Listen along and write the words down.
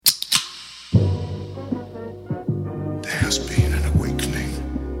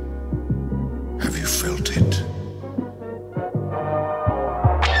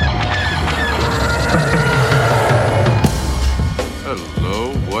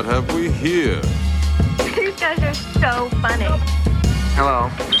what have we here? You guys are so funny. Hello.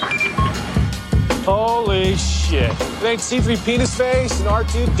 Holy shit. It ain't C3 Penis Face and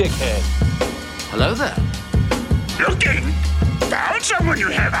R2 Dickhead. Hello there. Looking? Found someone you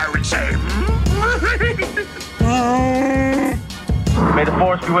have, I would say. May the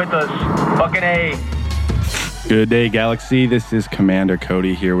force be with us. Fucking A. Good day, Galaxy. This is Commander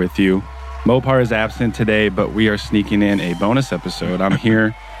Cody here with you. Mopar is absent today, but we are sneaking in a bonus episode. I'm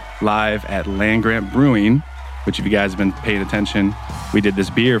here live at Land Grant Brewing, which if you guys have been paying attention, we did this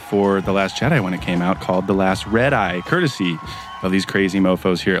beer for The Last Jedi when it came out called The Last Red Eye, courtesy of these crazy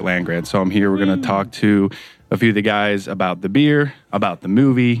mofos here at Land Grant. So I'm here. We're going to talk to a few of the guys about the beer, about the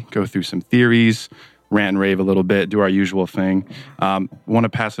movie, go through some theories, rant and rave a little bit, do our usual thing. Want to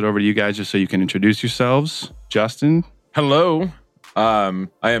pass it over to you guys just so you can introduce yourselves. Justin? Hello. I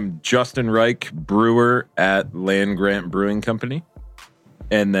am Justin Reich, brewer at Land Grant Brewing Company.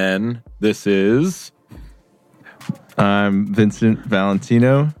 And then this is... I'm Vincent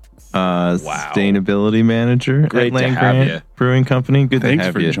Valentino, sustainability manager Great at Land to have Grant you. Brewing Company. Good Thanks to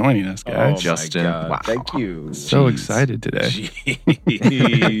have for you. joining us, guys. Oh, Justin. my God. Wow. Thank you. So Jeez. excited today.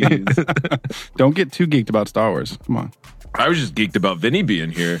 Jeez. Don't get too geeked about Star Wars. Come on. I was just geeked about Vinny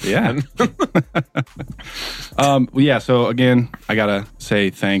being here. Yeah. Yeah, so again, I got to say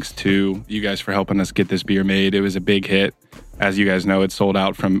thanks to you guys for helping us get this beer made. It was a big hit. As you guys know, it sold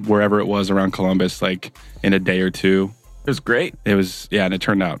out from wherever it was around Columbus, like in a day or two. It was great. It was, yeah, and it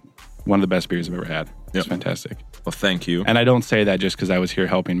turned out one of the best beers I've ever had. It was fantastic. Well, thank you. And I don't say that just because I was here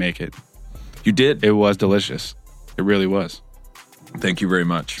helping make it. You did. It was delicious. It really was. Thank you very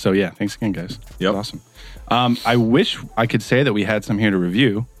much. So yeah, thanks again, guys. Yep. Awesome. I wish I could say that we had some here to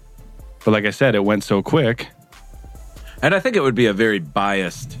review, but like I said, it went so quick. And I think it would be a very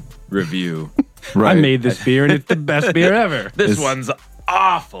biased review. Right. I made this beer and it's the best beer ever. This one's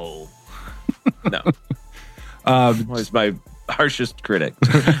awful. No. Was my harshest critic.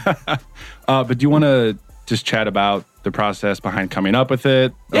 But do you want to just chat about the process behind coming up with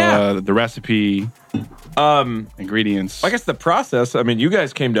it? Yeah. The recipe, ingredients. I guess the process, I mean, you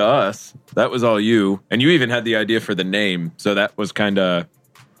guys came to us. That was all you. And you even had the idea for the name. So that was kind of,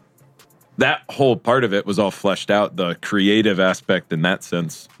 that whole part of it was all fleshed out. The creative aspect in that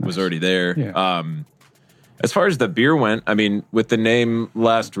sense was already there. Yeah. As far as the beer went, I mean, with the name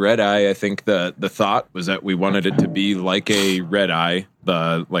Last Red Eye, I think the thought was that we wanted it to be like a red eye,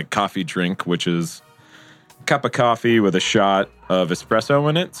 the like coffee drink, which is a cup of coffee with a shot of espresso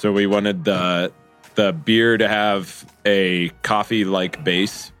in it. So we wanted the beer to have a coffee-like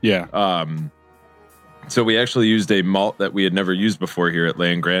base. Yeah. So we actually used a malt that we had never used before here at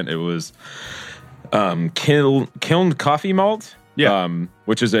Land Grant. It was kilned coffee malt. Yeah.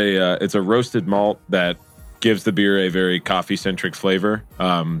 Which is it's a roasted malt that gives the beer a very coffee-centric flavor.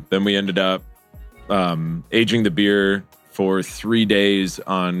 Then we ended up aging the beer for 3 days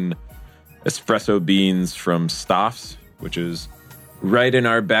on espresso beans from Staff's, which is right in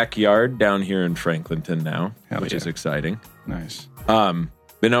our backyard down here in Franklinton now, which is exciting. Nice.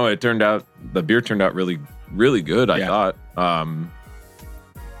 But no, the beer turned out really, really good, I thought.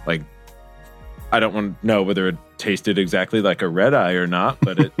 Like, I don't want to know whether it tasted exactly like a red eye or not,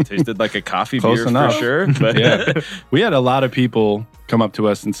 but it tasted like a coffee beer enough. for sure. But Yeah. We had a lot of people come up to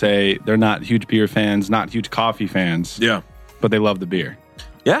us and say they're not huge beer fans, not huge coffee fans. Yeah. But they love the beer.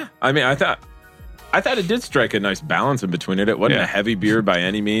 Yeah. I mean, I thought it did strike a nice balance in between it. It wasn't a heavy beer by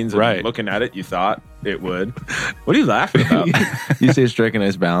any means. And Right. looking at it, you thought it would. What are you laughing about? You say strike a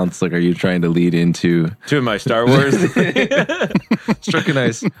nice balance. Like, are you trying to lead into Two of my Star Wars. strike a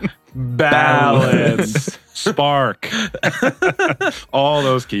nice Balance, spark, all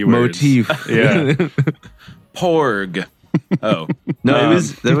those keywords. motif? Yeah. Porg. Oh. No,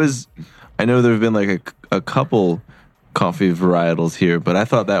 there was. I know there have been like a couple coffee varietals here, but I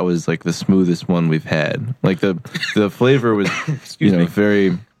thought that was like the smoothest one we've had. Like the flavor was,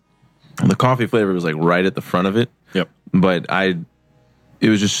 very. The coffee flavor was like right at the front of it. Yep. But it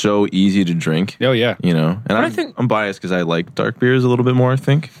was just so easy to drink. Oh, yeah. And I'm biased because I like dark beers a little bit more, I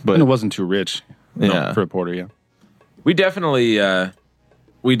think. But And it wasn't too rich yeah, for a porter, yeah. We definitely have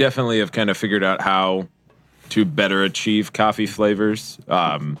kind of figured out how to better achieve coffee flavors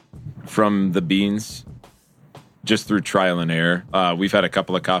from the beans just through trial and error. We've had a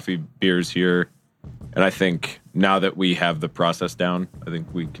couple of coffee beers here, and I think now that we have the process down, I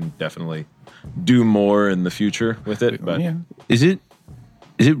think we can definitely do more in the future with it. But Yeah. is it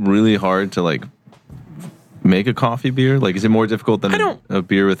really hard to like make a coffee beer? Like, is it more difficult than a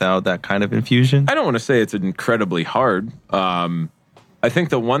beer without that kind of infusion? I don't want to say it's incredibly hard. I think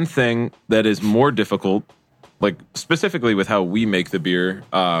the one thing that is more difficult like specifically with how we make the beer.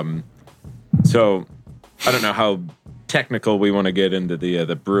 So I don't know how technical we want to get into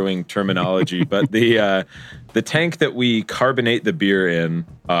the brewing terminology, but the tank that we carbonate the beer in.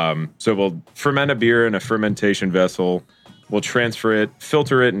 So we'll ferment a beer in a fermentation vessel. We'll transfer it,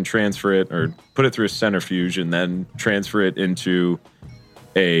 filter it, and transfer it, or put it through a centrifuge, and then transfer it into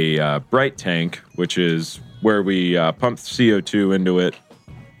a bright tank, which is where we pump CO2 into it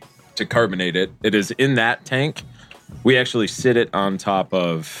to carbonate it. It is in that tank. We actually sit it on top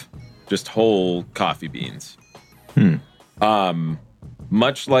of just whole coffee beans.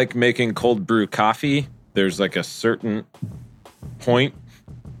 Much like making cold brew coffee, there's like a certain point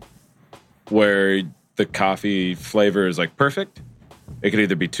where the coffee flavor is like perfect. It could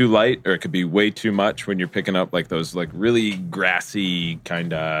either be too light or it could be way too much when you're picking up like those like really grassy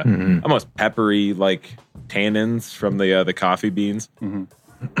kind of almost peppery like tannins from the coffee beans.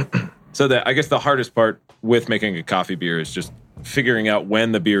 So that I guess the hardest part with making a coffee beer is just figuring out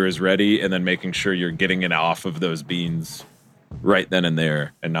when the beer is ready and then making sure you're getting it off of those beans right then and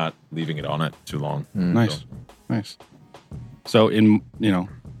there and not leaving it on it too long. Nice. So in,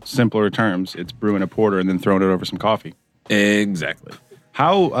 simpler terms, it's brewing a porter and then throwing it over some coffee. Exactly.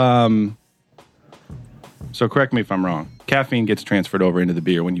 How, so correct me if I'm wrong. Caffeine gets transferred over into the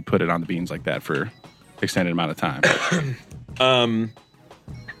beer when you put it on the beans like that for extended amount of time.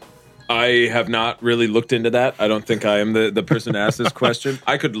 I have not really looked into that. I don't think I am the person to ask this question.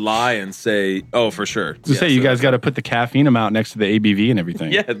 I could lie and say, oh, for sure. You say you guys got to put the caffeine amount next to the ABV and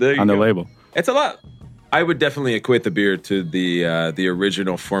everything. Yeah, there you on the go. label. It's a lot. I would definitely equate the beer to the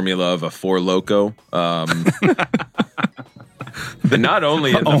original formula of a Four Loko. But not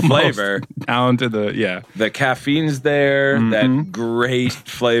only in the flavor, down to the the caffeine's there. That great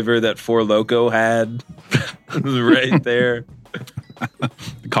flavor that Four Loko had was right there.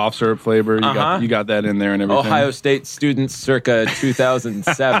 The cough syrup flavor, you got that in there and everything. Ohio State students circa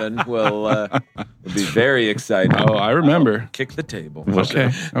 2007 will be very excited. Oh, I remember. Kick the table.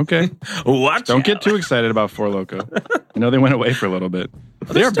 Okay. Watch Don't out. get too excited about Four Loko. I know they went away for a little bit.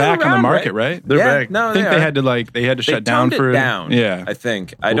 They're back on the around, market, right? They're back. No, I think they had to shut down for down. Yeah. I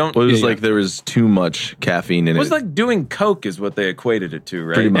think. I don't. It was like there was too much caffeine in It was it. like doing Coke is what they equated it to,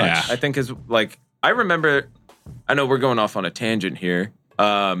 right? Pretty much. Yeah. I think is like I remember. I know we're going off on a tangent here.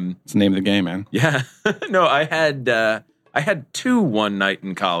 It's the name of the game, man. Yeah. No, I had two one night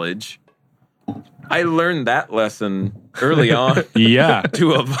in college. I learned that lesson early on. Yeah.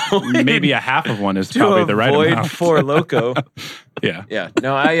 To avoid Maybe a half of one is probably the right avoid amount. Four Loko. Yeah. Yeah.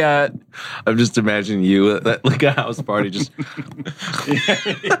 No, I'm just imagining you at like a house party just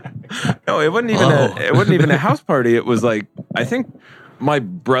No, it wasn't even a house party. It was like I think my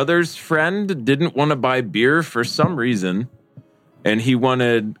brother's friend didn't want to buy beer for some reason. And he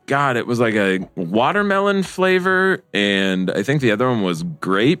wanted, it was like a watermelon flavor, and I think the other one was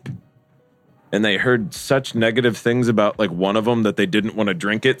grape. And they heard such negative things about like one of them that they didn't want to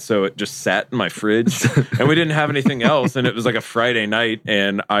drink it, so it just sat in my fridge. And we didn't have anything else, and it was like a Friday night,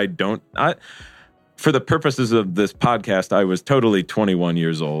 and for the purposes of this podcast, I was totally 21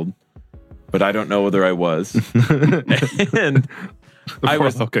 years old, but I don't know whether I was. And I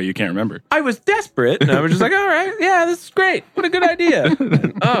was okay. You can't remember. I was desperate, and I was just like, all right, yeah, this is great. What a good idea.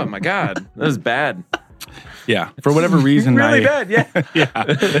 Oh, my God. That was bad. Yeah. For whatever reason. Really bad, yeah. Yeah.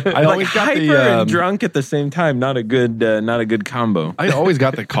 I always got hyper and drunk at the same time. Not a good combo. I always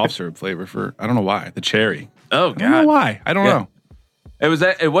got the cough syrup flavor I don't know why, the cherry. Oh, God. I don't know why. I don't know.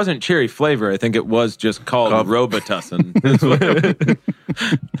 It wasn't cherry flavor. I think it was just called Robitussin.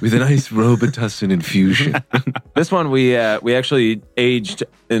 with a nice Robitussin infusion. This one we actually aged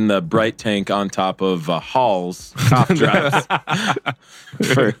in the bright tank on top of Hall's cough drops.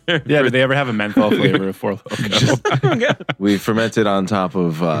 Did they ever have a menthol flavor of Four Loko? We fermented on top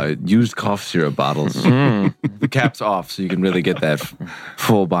of used cough syrup bottles. The cap's off so you can really get that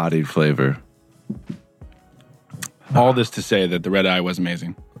full-bodied flavor. All this to say that the Red Eye was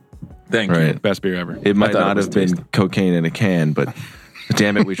amazing. Thank you. Best beer ever. It might not have been cocaine in a can, but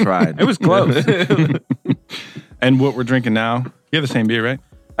damn it, we tried. It was close. And what we're drinking now, you have the same beer, right?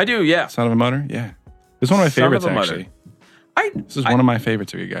 I do, yeah. Son of a Mutter? Yeah. It's one of my favorites, actually. This is one of my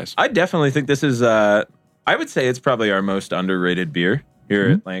favorites of you guys. I definitely think this is, I would say it's probably our most underrated beer here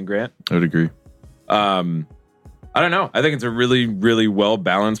at Land Grant. I would agree. I don't know. I think it's a really, really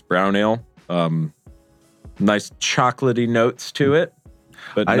well-balanced brown ale. Nice chocolatey notes to it,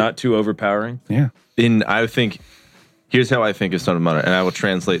 but not too overpowering. Yeah. Here's how I think of Son of a Mutter, and I will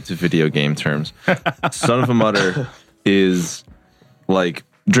translate to video game terms. Son of a Mutter is like,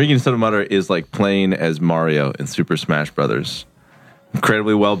 drinking Son of a Mutter is like playing as Mario in Super Smash Brothers.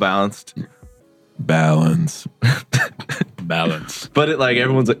 Incredibly well balanced, balance. Balance. But it like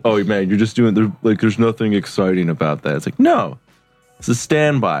everyone's like, oh man, you're just doing there's nothing exciting about that. It's like, no, it's a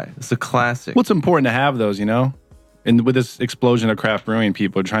standby. It's a classic. What's important to have those, you know? And with this explosion of craft brewing,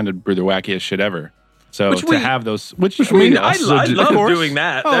 people are trying to brew the wackiest shit ever. So to have those, which I mean, I love of course. doing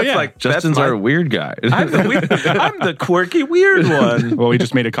that. Oh, That's yeah. like Justin's that's our weird guy. I'm the quirky weird one. Well, we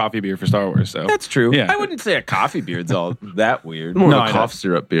just made a coffee beer for Star Wars, so That's true. Yeah. I wouldn't say a coffee beard's all that weird. More No, of I a know. cough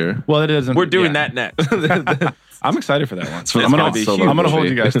syrup beer. Well, it isn't. We're doing yeah. that next. I'm excited for that one. It's I'm gonna gonna be huge. hold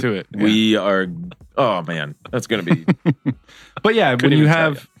you guys to it. Yeah. We are. Oh man, that's gonna be. But yeah, when Couldn't you even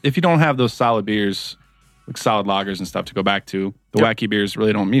tell have, if you don't have those solid beers, like solid lagers and stuff to go back to, the wacky beers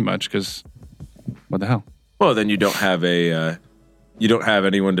really don't mean much because what the hell? Well, then you don't have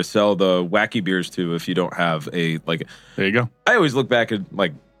anyone to sell the wacky beers to if you don't have a like. There you go. I always look back at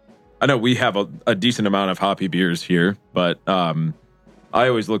like, I know we have a decent amount of hoppy beers here, but I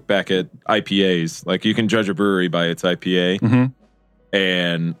always look back at IPAs. Like you can judge a brewery by its IPA, Mm-hmm.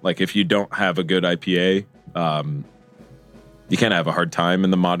 and like if you don't have a good IPA, you kind of have a hard time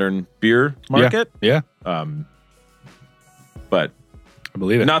in the modern beer market. Yeah, But I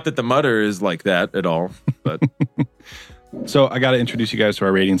believe it. not that the Mutter is like that at all. But So I got to introduce you guys to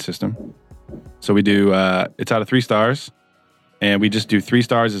our rating system. So we do, it's out of 3 stars, and we just do 3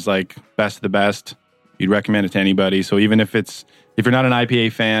 stars is like best of the best. You'd recommend it to anybody. So even if you're not an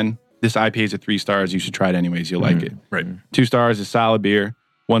IPA fan, this IPA is a 3 stars. You should try it anyways. You'll like it. right. 2 stars is solid beer.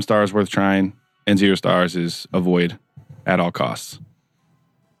 1 star is worth trying, and 0 stars is avoid at all costs.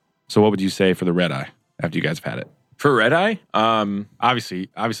 So what would you say for the red eye after you guys have had it? For Red Eye, Obviously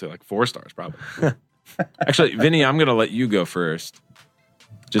like 4 stars probably. actually, Vinny, I'm going to let you go first,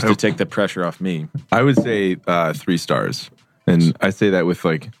 just to take the pressure off me. I would say 3 stars, and I say that with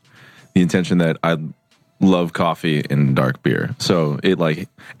like the intention that I love coffee and dark beer. So it like,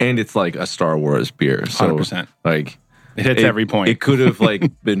 and it's like a Star Wars beer. So 100%. like. It hits every point. It could have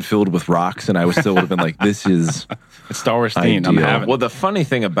like been filled with rocks, and I would still would have been like, "This is It's Star Wars themed. I'm Ideal. having Well, the funny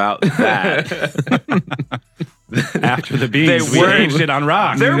thing about that, after the beans. They we were- ate shit on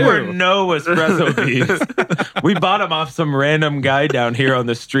rocks. there too. were no espresso beans. We bought them off some random guy down here on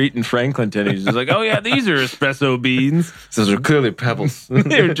the street in Franklinton. He's just like, "Oh yeah, these are espresso beans. those are clearly pebbles."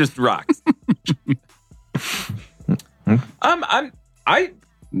 They're just rocks." I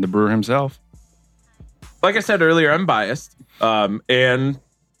the brewer himself. like I said earlier, I'm biased, and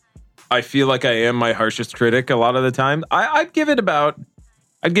I feel like I am my harshest critic a lot of the time. I'd give it about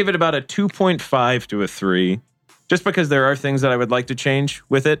a 2.5 to a 3, just because there are things that I would like to change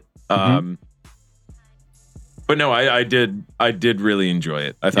with it. But no, I did really enjoy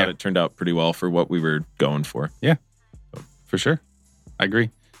it. I thought it turned out pretty well for what we were going for. Yeah, for sure. I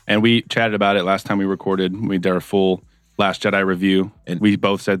agree. And we chatted about it last time we recorded. We did our full Last Jedi review, and we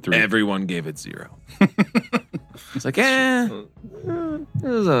both said 3. Everyone gave it 0. It's like, The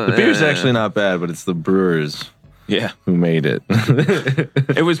beer's actually not bad, but it's the brewers yeah. who made it.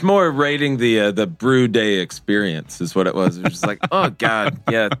 It was more rating the brew day experience is what it was. It was just like, oh God,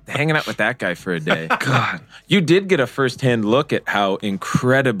 yeah, hanging out with that guy for a day. God, you did get a firsthand look at how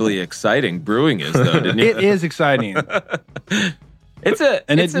incredibly exciting brewing is, though, didn't you? It is exciting.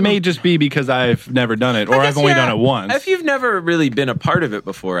 It's May just be because I've never done it, or I've only done it once. If you've never really been a part of it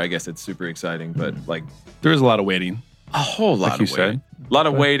before, I guess it's super exciting. But like There is a lot of waiting. a whole lot you of waiting, said. a lot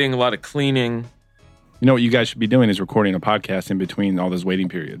of waiting, a lot of cleaning. You know what you guys should be doing is recording a podcast in between all those waiting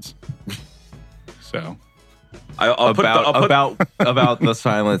periods. So I'll put about the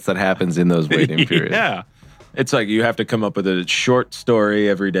silence that happens in those waiting periods. yeah, It's like you have to come up with a short story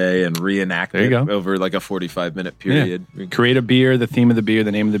every day and reenact There it you go. over like a 45-minute period. yeah. Create a beer, the theme of the beer,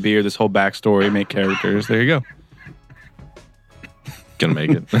 the name of the beer, this whole backstory, make characters. There you go. Gonna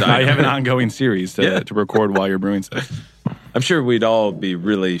make it. Now you have an ongoing series to, Yeah. to record while you're brewing stuff. I'm sure we'd all be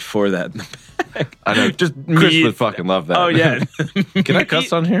really for that. I know. Just Chris me- would fucking love that. Oh yeah. Can I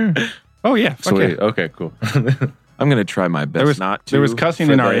cuss on here? Oh yeah, fuck Sweet. yeah. Okay, cool. I'm gonna try my best There was not to. there was cussing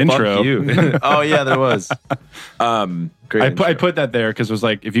for in our the- intro. Fuck you. Oh yeah, there was. Great. I put that there because it was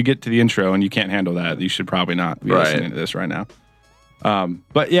like, if you get to the intro and you can't handle that, you should probably not be Right. listening to this right now.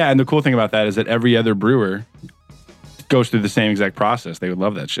 But yeah, and the cool thing about that is that every other brewer goes through the same exact process. They would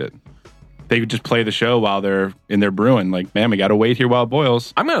love that shit. They would just play the show while they're in their brewing. Like, man, we got to wait here while it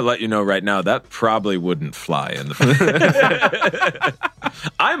boils. I'm gonna let you know right now that probably wouldn't fly in the.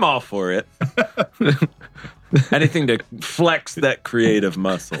 I'm all for it. Anything to flex that creative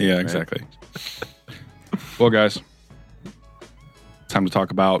muscle. Yeah, right? exactly. Well, guys, time to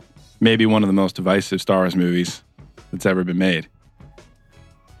talk about maybe one of the most divisive Star Wars movies that's ever been made.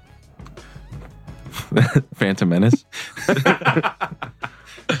 Phantom Menace.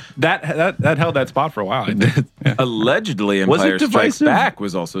 that held that spot for a while. I think. Yeah. Allegedly, Was it Empire Strikes divisive? Back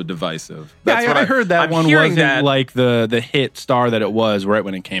was also divisive. Yeah, That's what I heard that I'm one hearing wasn't that. like the hit star that it was right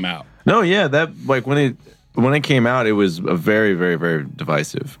when it came out. No, yeah, that like when it came out, it was a very, very, very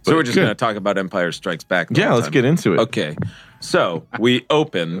divisive. So But- we're just going to talk about Empire Strikes Back. the yeah, whole let's time. get into it. Okay. So we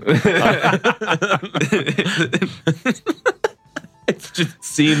open. It's just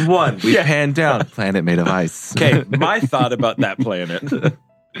scene one. We pan down, planet made of ice. Okay, my thought about that planet.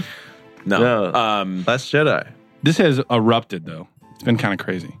 No. Last Jedi. This has erupted though. It's been kind of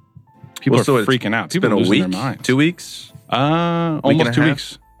crazy. People Well, so are it's- freaking out. It's People been are a losing week, their minds. 2 weeks. Almost 2 half?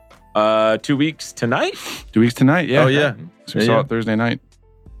 weeks. 2 weeks tonight? 2 weeks tonight. Yeah. Oh yeah, So we saw it Thursday night.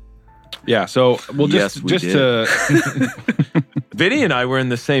 Yeah. So we'll Yes, just we just did. to Vinny and I were in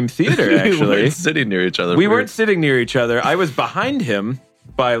the same theater, We actually. weren't sitting near each other. We weren't sitting near each other. I was behind him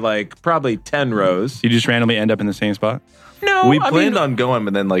by like probably 10 rows. you just randomly end up in the same spot. No, We I planned mean, on going,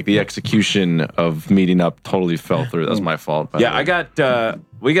 but then like the execution of meeting up totally fell through. That's my fault. by the Yeah, way.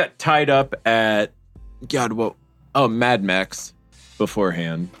 we got tied up at Mad Max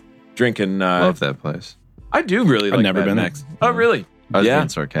beforehand. Drinking love that place. I do really I've like never Mad been there. Max. Oh, really? I was Yeah. being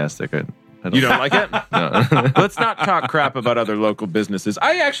sarcastic. I You don't like it? No. Let's not talk crap about other local businesses.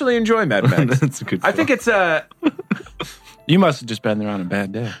 I actually enjoy Mad Max. That's a good. I think it's You must have just been there on a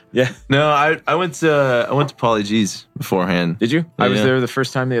bad day. yeah. No, I went to Pauly G's beforehand. Did you? I was Yeah. there the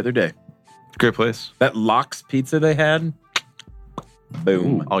first time the other day. Great place. That Locks pizza they had.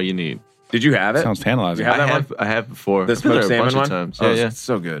 Boom. All you need. Did you have it? Sounds tantalizing. You have that I have before. The I've been there smoked a bunch salmon of one? times. Oh, Yeah, yeah. it's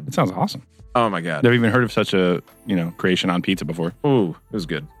so good. It sounds awesome. Oh my god. Never even heard of such a creation on pizza before. Ooh, it was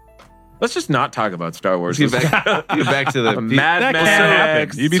good. Let's just not talk about Star Wars. Let's get back to the Mad That Max. can't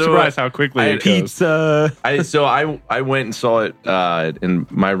happen. You'd be so surprised how quickly it goes. Pizza. I went and saw it, and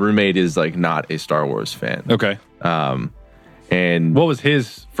my roommate is like not a Star Wars fan. Okay. And What was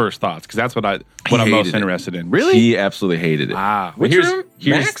his first thoughts? Because that's what I'm hated most it. interested in. Really? he absolutely hated it. Ah, Which here's, room?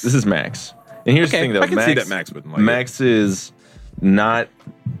 here's Max? this is Max. And here's Okay, the thing though, I can see that Max wouldn't like it. Max is not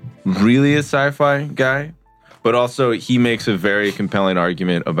really a sci-fi guy, but also he makes a very compelling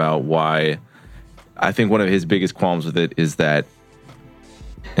argument about why. I think one of his biggest qualms with it is that,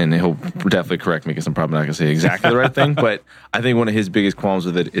 and he'll definitely correct me because I'm probably not going to say exactly the right thing, but I think one of his biggest qualms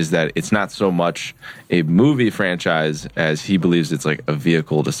with it is that it's not so much a movie franchise as he believes it's like a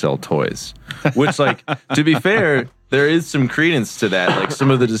vehicle to sell toys. Which, like, to be fair, there is some credence to that. Like, some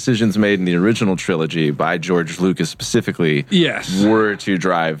of the decisions made in the original trilogy by George Lucas specifically Yes. were to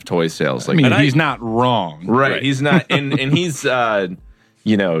drive toy sales. Like, I mean, and he's not wrong. Right. He's not, and he's,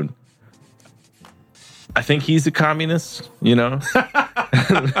 you know, I think he's a communist, you know?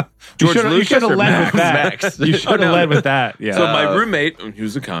 You should have led Max? with that. Max. You should have led with that. Yeah. So my roommate, he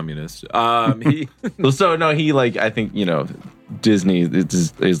was a communist. He So, no, he, like, I think, you know, Disney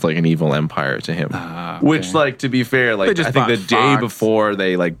is like an evil empire to him. okay. Which, like, to be fair, They like, just I think the bought day Fox. before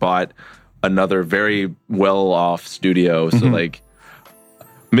they, like, bought another very well-off studio. So, like,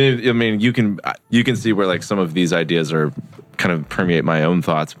 I mean, you can see where, like, some of these ideas are kind of permeate my own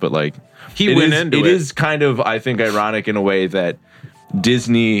thoughts, but, like, He went into it. It is kind of, I think, ironic in a way that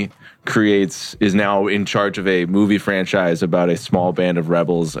Disney is now in charge of a movie franchise about a small band of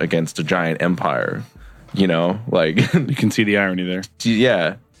rebels against a giant empire. You know, like, you can see the irony there.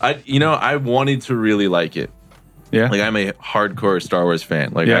 yeah. I wanted to really like it. Yeah. Like, I'm a hardcore Star Wars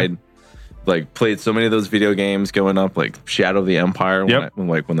fan. Like, Yeah. I like played so many of those video games growing up, like Shadow of the Empire. Yep.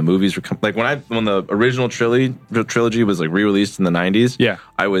 When the movies were when the original trilogy was like re-released in the 90s. Yeah.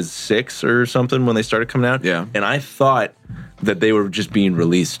 I was 6 or something when they started coming out. Yeah. And I thought that they were just being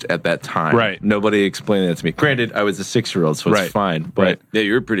released at that time. Right. Nobody explained that to me. Granted, I was a 6-year-old, so Right. it's fine. But Right. yeah,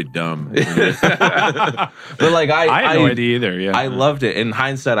 you were pretty dumb. but like I had no idea either. Yeah. I loved it. In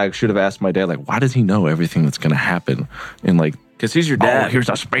hindsight, I should have asked my dad, like, why does he know everything that's going to happen? And like, Because he's your oh, dad. here's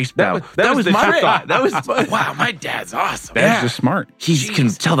a space battle. that was the my trick. thought. That was Wow, my dad's awesome. That's just smart. he can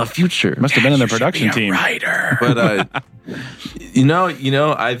tell the future. Must have been in the production team. Writer. But you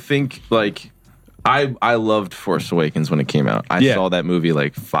know, I think like I loved Force Awakens when it came out. I Yeah. saw that movie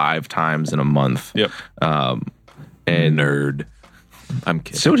like 5 times in a month. Yep. And Nerd. I'm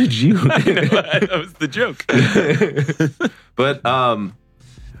kidding. so did you. that was the joke. But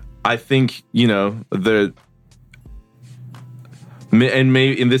I think, you know,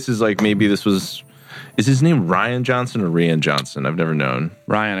 and this is like, maybe this was, is his name Ryan Johnson or Rian Johnson? I've never known.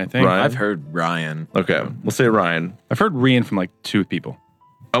 Ryan, I think. Ryan? I've heard Ryan. Okay, we'll say Ryan. I've heard Rian from like 2 people.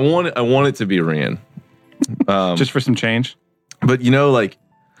 I want it to be Rian. Just for some change. But you know, like,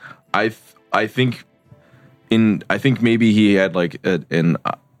 I think maybe he had like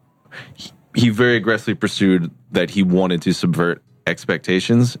he very aggressively pursued that he wanted to subvert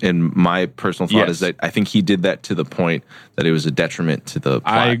expectations. And my personal thought is that I think he did that to the point that it was a detriment to the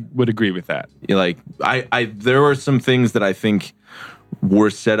plot. I would agree with that. Like there were some things that I think were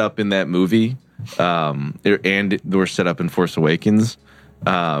set up in that movie, and they were set up in Force Awakens,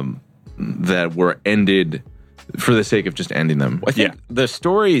 that were ended for the sake of just ending them. I think the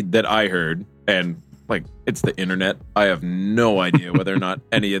story that I heard, and like it's the internet, I have no idea whether or not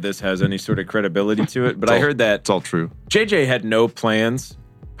any of this has any sort of credibility to it, but I heard that it's all true. JJ had no plans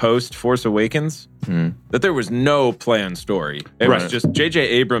post Force Awakens, that there was no planned story. It was just JJ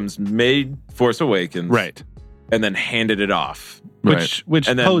Abrams made Force Awakens, Right. and then handed it off. Which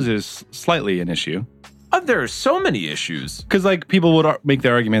And then- poses slightly an issue. There are so many issues. Because like people would make the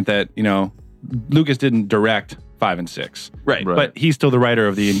argument that, Lucas didn't direct 5 and 6. Right. But he's still the writer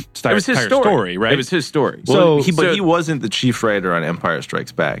of the entire It was his story, right? It was his story. So- But he wasn't the chief writer on Empire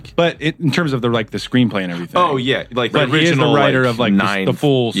Strikes Back. But in terms of the screenplay and everything. Oh yeah, like But the he is the original writer of the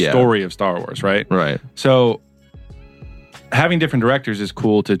full yeah. story of Star Wars, right? Right. So having different directors is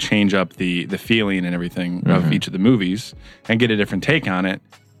cool to change up the feeling and everything of each of the movies and get a different take on it.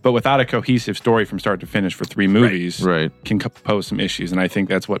 But without a cohesive story from start to finish for 3 movies, Right. can pose some issues. And I think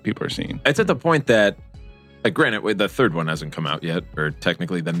that's what people are seeing. It's at the point that, like, granted, the 3rd one hasn't come out yet, or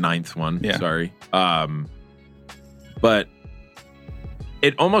technically the 9th one. Yeah. Sorry. But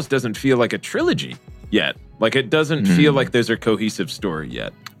it almost doesn't feel like a trilogy yet. Like, it doesn't feel like there's a cohesive story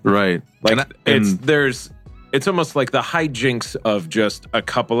yet. Right. Like, it's almost like the hijinks of just a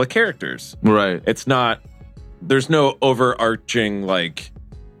couple of characters. Right. It's not, there's no overarching, like,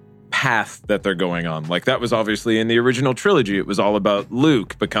 path that they're going on. Like, that was obviously in the original trilogy. It was all about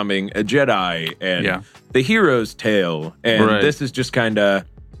Luke becoming a Jedi and the hero's tale. And this is just kind of,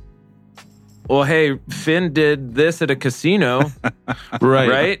 well, hey, Finn did this at a casino.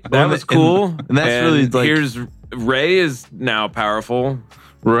 Right? That was cool. And that's really like, here's Rey is now powerful.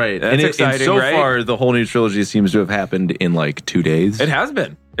 Right. That's exciting, and so right? far, the whole new trilogy seems to have happened in like 2 days. It has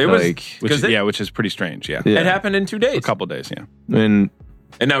been. It Like- was Which is pretty strange, Yeah. It happened in 2 days. A couple days, yeah.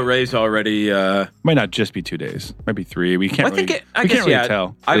 And now Rey's already. Might not just be 2 days. Might be 3. We can't I think really, I we guess can't really yeah.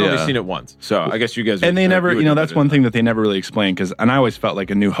 tell. I've only Yeah. seen it once, so I guess you guys. And they never, you would that's know one better. thing that they never really explained. And I always felt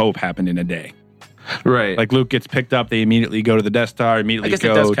like A New Hope happened in a day. right. Like Luke gets picked up, they immediately go to the Death Star, immediately I guess it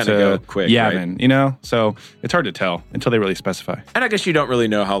go does to kinda go quick, Yavin, So it's hard to tell until they really specify. And I guess you don't really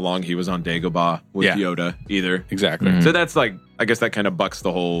know how long he was on Dagobah with Yeah. Yoda either. Exactly. So that's like, I guess that kind of bucks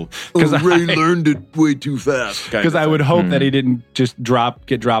the whole. Because Rey learned it way too fast. Because I would hope that he didn't just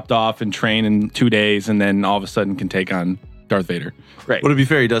get dropped off and train in 2 days and then all of a sudden can take on Darth Vader. Right. Well, to be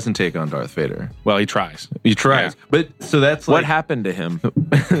fair, he doesn't take on Darth Vader. Well, he tries. He tries. Yeah. But so that's What like, happened to him?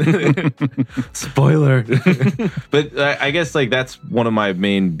 spoiler. But I guess like that's one of my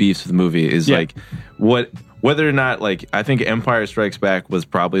main beefs with the movie is like whether or not like I think Empire Strikes Back was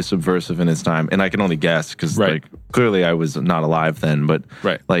probably subversive in its time, and I can only guess because like clearly I was not alive then, but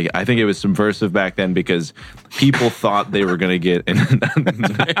like I think it was subversive back then because people thought they were going to get.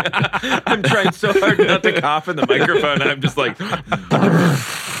 I'm trying so hard not to cough in the microphone. I'm just like,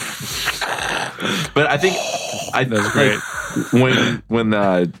 but I think That's great. when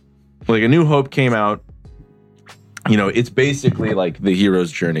like A New Hope came out, it's basically like the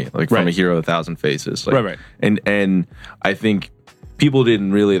hero's journey, like from A Hero 1,000 Faces. Like, Right. And I think people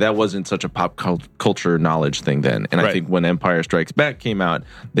didn't really, that wasn't such a pop culture knowledge thing then. And I think when Empire Strikes Back came out,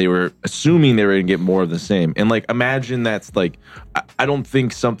 they were assuming they were going to get more of the same. And like, imagine that's like, I don't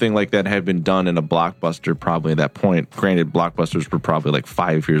think something like that had been done in a blockbuster probably at that point. Granted, blockbusters were probably like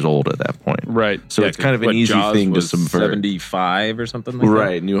 5 years old at that point. Right. So it's kind of an easy Jaws thing to was subvert. 75 or something like that.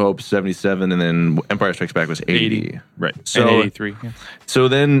 Right. New Hope 77, and then Empire Strikes Back was 80. Right. So, and 83. Yeah. So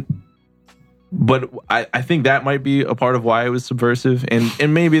then, but I think that might be a part of why it was subversive,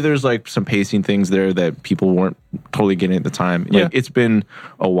 and maybe there's like some pacing things there that people weren't totally getting at the time. Like it's been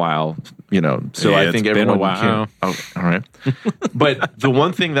a while, So I think it's been everyone a while. Oh, all right. But the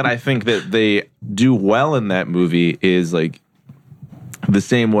one thing that I think that they do well in that movie is like the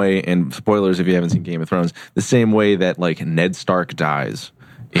same way, and spoilers if you haven't seen Game of Thrones, the same way that like Ned Stark dies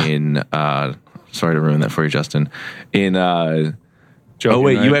in. Sorry to ruin that for you, Justin. In Joking, oh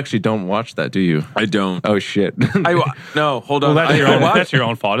wait, right? you actually don't watch that, do you? I don't. Oh shit! No, hold on. Well, that's I your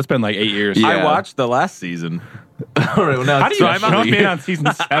own fault. It's been like 8 years. Yeah. I watched the last season. All right, well, now How do you it's jump in on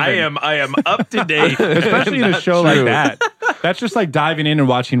season 7? I am up to date. Especially in a show like that. That's just like diving in and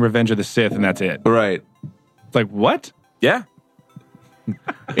watching Revenge of the Sith, and that's it. right. It's like, what? Yeah.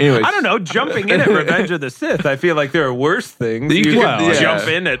 Anyways, I don't know. Jumping in at Revenge of the Sith, I feel like there are worse things. You You could- could yeah. jump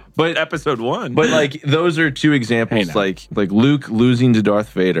in at But- episode 1. But like those are two examples, Hey, now. like Luke losing to Darth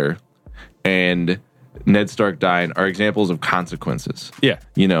Vader, and Ned Stark died are examples of consequences. Yeah.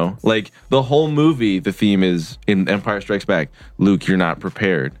 You know, like the whole movie, the theme is in Empire Strikes Back, Luke, you're not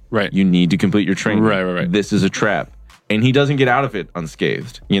prepared. Right. You need to complete your training. Right. This is a trap. And he doesn't get out of it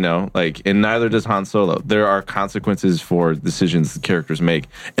unscathed, you know, like, and neither does Han Solo. There are consequences for decisions the characters make.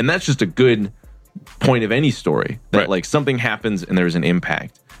 And that's just a good point of any story that like something happens and there's an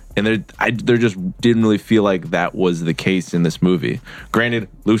impact. And there just didn't really feel like that was the case in this movie. Granted,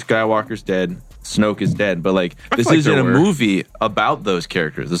 Luke Skywalker's dead, Snoke is dead, but like this isn't a movie about those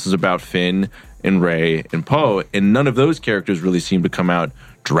characters. This is about Finn and Rey and Poe, and none of those characters really seem to come out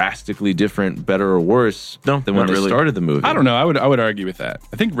drastically different, better or worse than when they started the movie. I don't know. I would argue with that.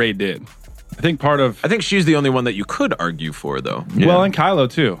 I think Rey did. I think she's the only one that you could argue for, though. Yeah. Well, and Kylo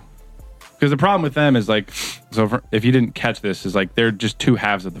too. Because the problem with them is like, if you didn't catch this, is like they're just two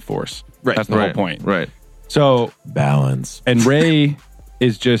halves of the Force. Right. That's the whole point. Right. So balance. And Rey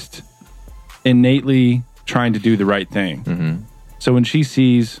is just innately trying to do the right thing. Mm-hmm. So when she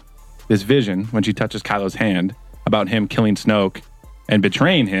sees this vision, when she touches Kylo's hand about him killing Snoke and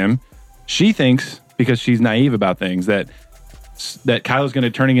betraying him, she thinks, because she's naive about things, that Kylo's going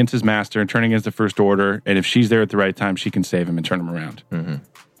to turn against his master and turn against the First Order, and if she's there at the right time, she can save him and turn him around. Mm-hmm.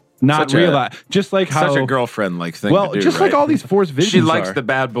 Not realize, just like how such a girlfriend-like thing. Well, to do, just right? like all these Force visions. She likes the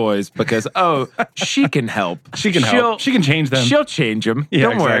bad boys because she can help. She can help. She can change them. She'll change them. Yeah,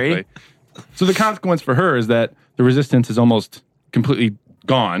 Don't worry. So the consequence for her is that the Resistance is almost completely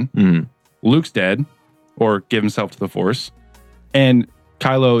gone. Mm-hmm. Luke's dead, or give himself to the Force, and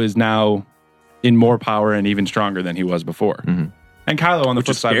Kylo is now in more power and even stronger than he was before. Mm-hmm. And Kylo, on the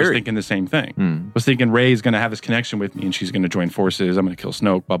flip side, was thinking the same thing. Mm-hmm. Was thinking Rey's going to have this connection with me, and she's going to join forces. I'm going to kill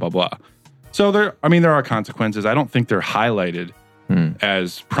Snoke. Blah blah blah. So there are consequences. I don't think they're highlighted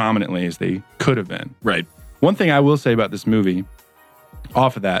as prominently as they could have been. Right. One thing I will say about this movie,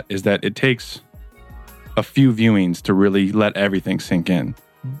 off of that, is that it takes a few viewings to really let everything sink in,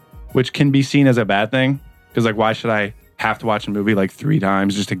 which can be seen as a bad thing. Because like, why should I have to watch a movie like 3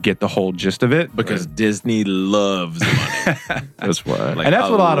 times just to get the whole gist of it? Because Disney loves money. That's why. Like, and that's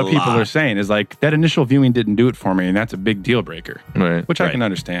what a lot of people are saying is like, that initial viewing didn't do it for me, and that's a big deal breaker, which I can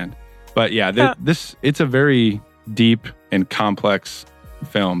understand. But yeah, it's a very deep and complex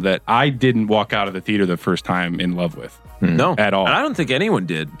film that I didn't walk out of the theater the first time in love with. No. At all. And I don't think anyone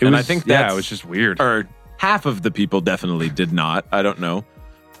did. I think it was just weird. Or half of the people definitely did not. I don't know.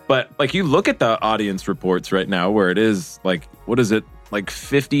 But like, you look at the audience reports right now where it is like, what is it? Like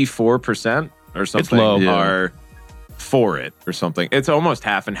 54% or something it's low. are for it or something. It's almost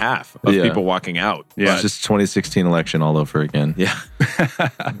half and half of people walking out. Yeah. It's just 2016 election all over again. Yeah.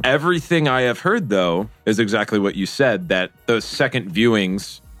 Everything I have heard, though, is exactly what you said, that those second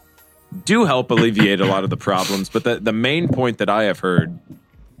viewings do help alleviate a lot of the problems. But the main point that I have heard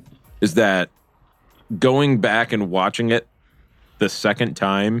is that going back and watching it the second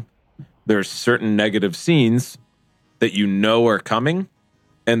time, there's certain negative scenes that you know are coming,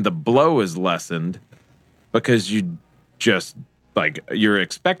 and the blow is lessened because you just, like, you're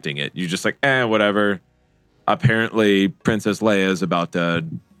expecting it. You're just like, whatever. Apparently, Princess Leia is about to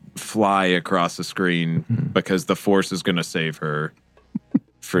fly across the screen because the Force is going to save her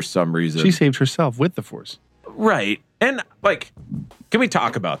for some reason. She saved herself with the Force. Right. And, like, can we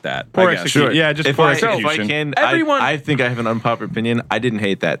talk about that? Poor execution. Sure. Yeah, just if poor I execution. can, Everyone, I think I have an unpopular opinion. I didn't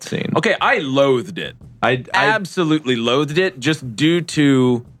hate that scene. Okay, I loathed it. I absolutely loathed it just due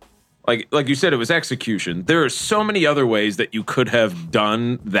to, like you said, it was execution. There are so many other ways that you could have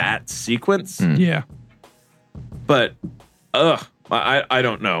done that sequence. Yeah. But, I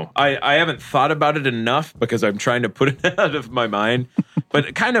don't know. I haven't thought about it enough because I'm trying to put it out of my mind.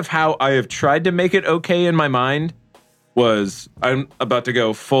 But kind of how I have tried to make it okay in my mind was, I'm about to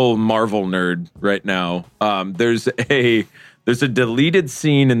go full Marvel nerd right now. There's a deleted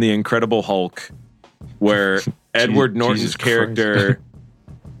scene in The Incredible Hulk where Edward Norton's character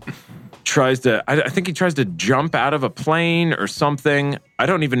tries to, I think he tries to jump out of a plane or something. I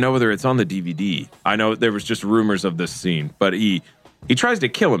don't even know whether it's on the DVD. I know there was just rumors of this scene, but he tries to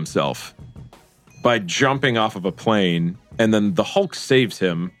kill himself by jumping off of a plane, and then the Hulk saves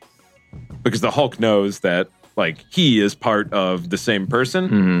him because the Hulk knows that, like, he is part of the same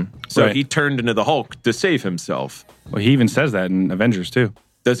person. So he turned into the Hulk to save himself. Well, he even says that in Avengers too.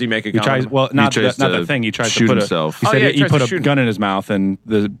 Does he make a comment? Tries, well, not that thing. He tries shoot to put himself. He said he put a shoot gun in his mouth, and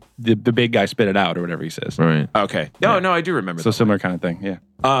the big guy spit it out, or whatever he says. Right. Okay. No, I do remember. So similar kind of thing. Yeah.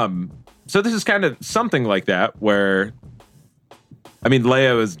 So this is kind of something like that, where, I mean,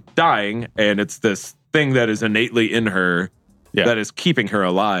 Leia is dying, and it's this thing that is innately in her that is keeping her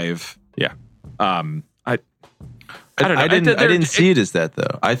alive. Yeah. I don't know. I didn't see it as that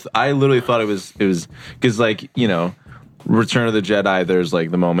though. I literally thought it was because like, you know, Return of the Jedi, there's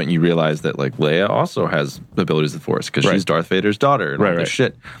like the moment you realize that like Leia also has abilities of the Force because she's Darth Vader's daughter and all this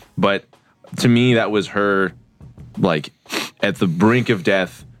shit. But to me, that was her like at the brink of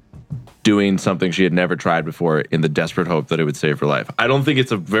death doing something she had never tried before in the desperate hope that it would save her life. I don't think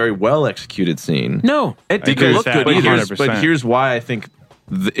it's a very well executed scene. No, it didn't look good either. But here's why I think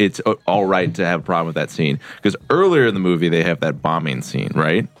it's all right to have a problem with that scene. Because earlier in the movie, they have that bombing scene,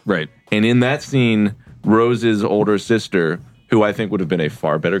 right? Right. And in that scene, Rose's older sister, who I think would have been a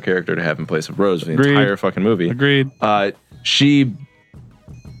far better character to have in place of Rose for the entire fucking movie. Agreed. She,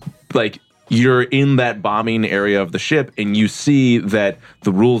 like, you're in that bombing area of the ship, and you see that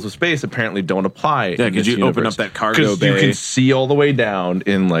the rules of space apparently don't apply. Yeah, because you open up that cargo bay. You can see all the way down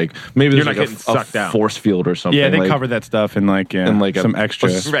in, like, maybe there's like a force field or something. Yeah, they like, covered that stuff in like some extra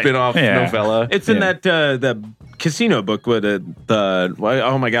spin-off novella. It's in that the casino book with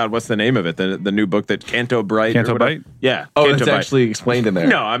oh my god, what's the name of it? The new book that Canto Bright. Canto Bright? Yeah. Oh, Canto it's Bright. actually explained in there.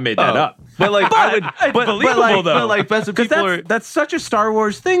 No, I made that up. But like, It's believable though. But like, that's such a Star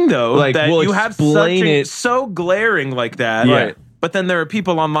Wars thing though. Like, that we'll you have explain it so glaring like that. Yeah. Right. But then there are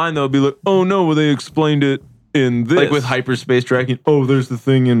people online that'll be like, oh no, well, they explained it in this. Like with hyperspace tracking. Oh, there's the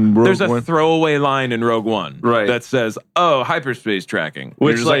thing in Rogue One. There's a throwaway line in Rogue One, right, that says, "Oh, hyperspace tracking,"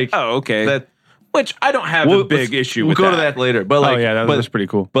 which is like, oh, okay. Which I don't have a big issue with. We'll go to that later. But like, that's pretty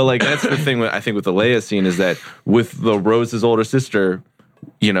cool. But like, that's the thing. I think with the Leia scene is that with the Rose's older sister,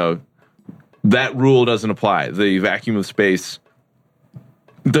 you know, that rule doesn't apply. The vacuum of space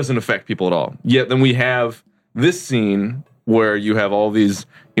doesn't affect people at all. Yet then we have this scene where you have all these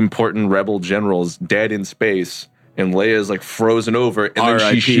important rebel generals dead in space, and Leia's like frozen over, and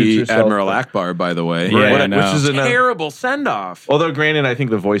then she shoots herself. Admiral Akbar, by the way. Yeah, which is a terrible send-off. Although, granted, I think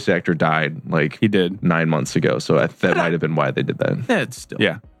the voice actor died like he did 9 months ago, so that might have been why they did that. That's still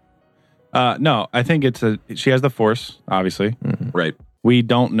no, I think she has the Force, obviously. Mm-hmm. Right. We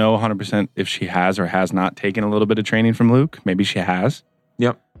don't know 100% if she has or has not taken a little bit of training from Luke. Maybe she has.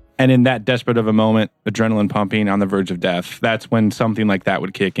 Yep. And in that desperate of a moment, adrenaline pumping, on the verge of death, that's when something like that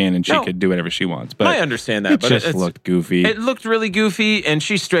would kick in and she could do whatever she wants. But I understand that. It just looked goofy. It looked really goofy, and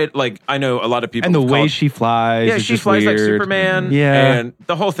she straight, like, I know a lot of people. And the way she flies. Yeah, she flies weird. like Superman. Yeah. And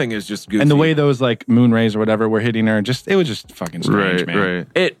the whole thing is just goofy. And the way those, like, moon rays or whatever were hitting her, it was just fucking strange, man.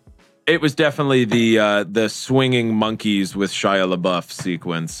 Right. It was definitely the swinging monkeys with Shia LaBeouf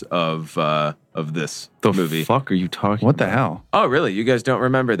sequence of this movie. The fuck are you talking What about? the hell? Oh, really? You guys don't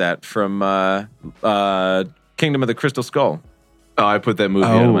remember that from Kingdom of the Crystal Skull? Oh, I put that movie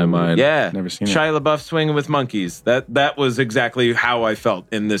out of my mind. Yeah. Never seen it. Shia LaBeouf swinging with monkeys. That was exactly how I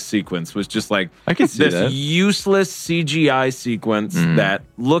felt in this sequence. Was just like I can see this that. useless CGI sequence that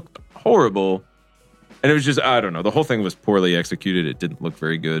looked horrible. And it was just, I don't know. The whole thing was poorly executed. It didn't look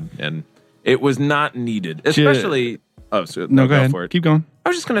very good. And it was not needed. Especially... Oh, so no, go ahead. For it. Keep going. I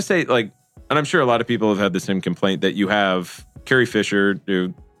was just going to say, like, and I'm sure a lot of people have had the same complaint that you have Carrie Fisher,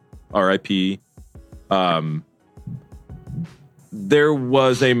 who, R.I.P. There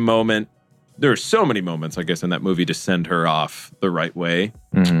was a moment, there are so many moments, I guess, in that movie to send her off the right way.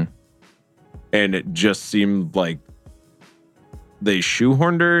 Mm-hmm. And it just seemed like they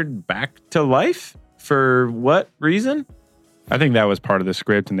shoehorned her back to life for what reason? I think that was part of the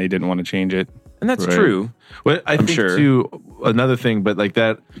script and they didn't want to change it. And that's Right. true. Well, I think sure. too, another thing, but like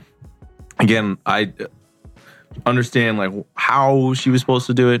that, again, I understand like how she was supposed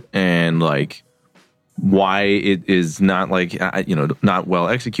to do it and like why it is not like, not well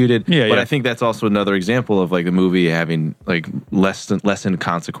executed. Yeah, but yeah. I think that's also another example of like the movie having like lessened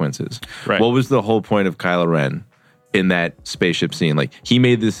consequences. Right. What was the whole point of Kylo Ren in that spaceship scene? Like he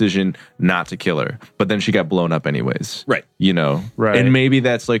made the decision not to kill her, but then she got blown up anyways. Right. Right. And maybe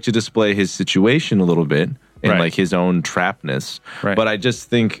that's like to display his situation a little bit and Right. like his own trappedness. Right. But I just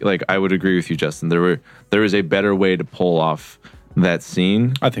think like I would agree with you, Justin. There is a better way to pull off that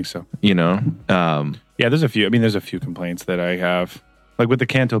scene. I think so. Yeah, there's a few. I mean, there's a few complaints that I have. Like with the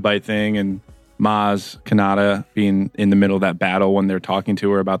Canto Bite thing and Maz Kanata being in the middle of that battle when they're talking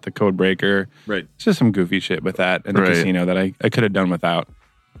to her about the code breaker. Right. It's just some goofy shit with that in the Right. casino that I could have done without.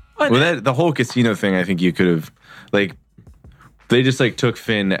 Well, the whole casino thing, I think you could have like they just like took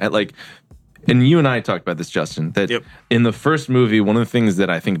Finn at like, and you and I talked about this, Justin, that in the first movie, one of the things that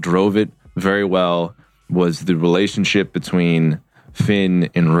I think drove it very well was the relationship between Finn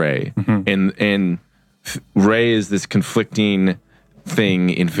and Rey. And Rey is this conflicting thing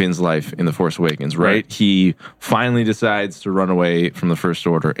in Finn's life in The Force Awakens, right? He finally decides to run away from the First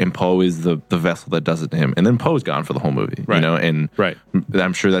Order, and Poe is the vessel that does it to him. And then Poe's gone for the whole movie, you know, and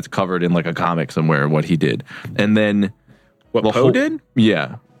I'm sure that's covered in like a comic somewhere, what he did. And then what Poe did?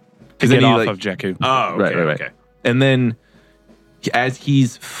 Yeah. To get off of Jakku. Oh, okay, right. And then as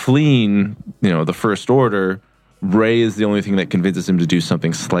he's fleeing, you know, the First Order, Rey is the only thing that convinces him to do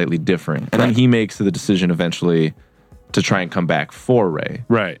something slightly different. And then he makes the decision eventually to try and come back for Rey.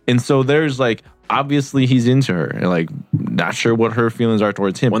 Right. And so there's like, obviously he's into her and like not sure what her feelings are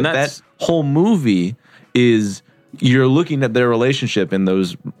towards him. But that whole movie is you're looking at their relationship and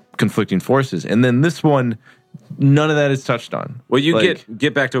those conflicting forces. And then this one, none of that is touched on. Well, you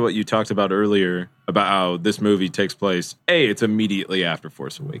get back to what you talked about earlier about how this movie takes place. It's immediately after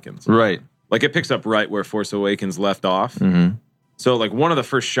Force Awakens. Right. Like it picks up right where Force Awakens left off. Mm-hmm. So, like, one of the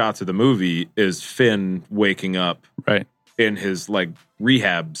first shots of the movie is Finn waking up in his, like,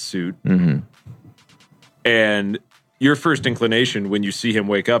 rehab suit. Mm-hmm. And your first inclination when you see him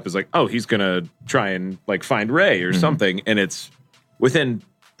wake up is like, oh, he's going to try and, like, find Rey or something. And it's within,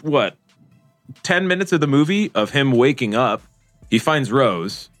 10 minutes of the movie of him waking up, he finds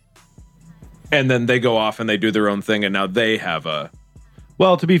Rose. And then they go off and they do their own thing. And now they have a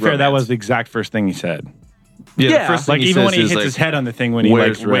Well, to be fair, that romance. was the exact first thing he said. The first thing Like he even says when he is, hits like, his head on the thing when he like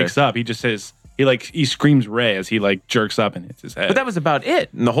 "Where's Rey?" wakes up, he just says he screams Rey as he like jerks up and hits his head. But that was about it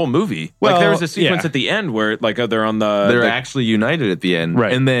in the whole movie. Well, like there was a sequence yeah. at the end where like they're on they're actually united at the end.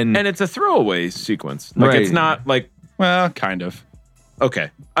 Right. And then and it's a throwaway sequence. Like it's not like well, kind of.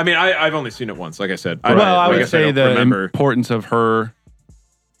 okay. I mean, I've only seen it once. Like I said, I would guess say don't the remember. importance of her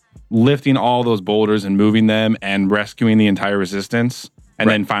lifting all those boulders and moving them and rescuing the entire resistance, and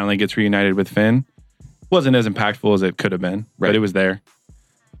then finally gets reunited with Finn wasn't as impactful as it could have been, but it was there.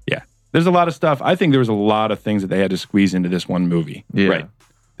 Yeah, there's a lot of stuff. I think there was a lot of things that they had to squeeze into this one movie. Yeah. Right.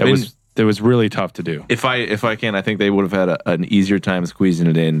 That was really tough to do. If I can, I think they would have had an easier time squeezing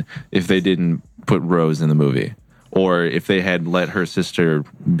it in if they didn't put Rose in the movie, or if they had let her sister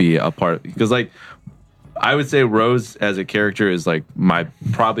be a part. Because like, I would say Rose as a character is like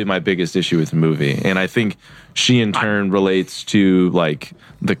probably my biggest issue with the movie, and I think she in turn relates to like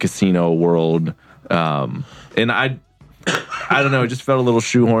the casino world, and I don't know, it just felt a little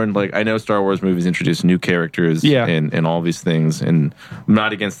shoehorned. Like I know Star Wars movies introduce new characters, and all these things, and I'm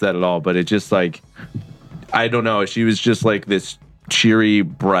not against that at all, but it just like I don't know, she was just like this cheery,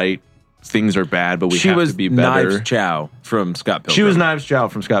 bright. Things are bad, but we have to be better. Knives Chow from Scott Pilgrim. She was Knives Chow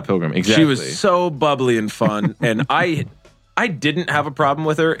from Scott Pilgrim. Exactly. She was so bubbly and fun, and I didn't have a problem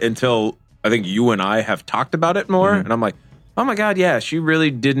with her until I think you and I have talked about it more, and I'm like, oh my god, yeah, she really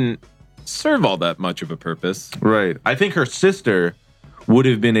didn't serve all that much of a purpose. Right. I think her sister would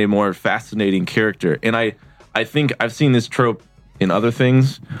have been a more fascinating character, and I think I've seen this trope in other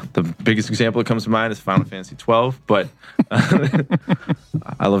things. The biggest example that comes to mind is Final Fantasy 12, but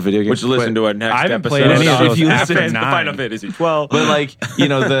I love video games. Which listen to our next I haven't episode. played any of those after the 9. Final Fantasy 12. But like, you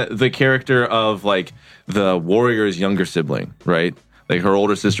know, the character of like the warrior's younger sibling, right? Like her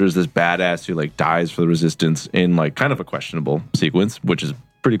older sister is this badass who like dies for the resistance in like kind of a questionable sequence, which is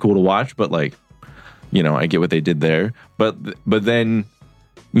pretty cool to watch, but like, you know, I get what they did there. But then,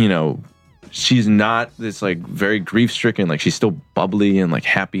 you know, she's not this like very grief stricken, like she's still bubbly and like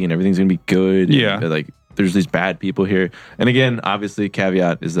happy and everything's gonna be good. Yeah. And, like there's these bad people here. And again, obviously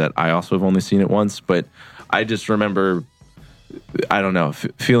caveat is that I also have only seen it once, but I just remember, I don't know,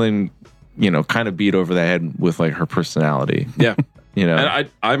 feeling, you know, kind of beat over the head with like her personality. Yeah. You know, And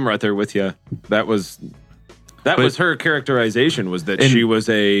I'm right there with you. That was her characterization, was that she was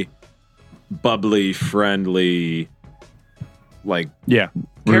a bubbly, friendly, like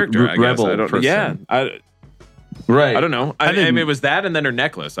character, I guess. rebel I don't, person. yeah, right. I don't know. I mean, it was that, and then her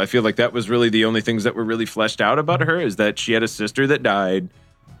necklace. I feel like that was really the only things that were really fleshed out about her. Is that she had a sister that died.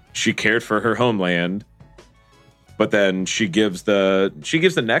 She cared for her homeland, but then she gives the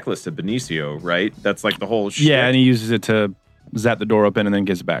necklace to Benicio. Right? That's like the whole. Yeah, and he uses it to zap the door open and then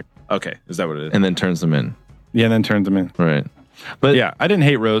gives it back. Okay, is that what it is? And then turns them in. Yeah, and then turns them in. Right. But yeah, I didn't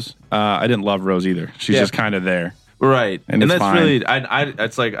hate Rose. I didn't love Rose either. She's just kind of there. Right. And that's fine. really,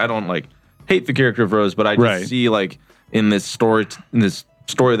 it's like, I don't like hate the character of Rose, but I just see like in this story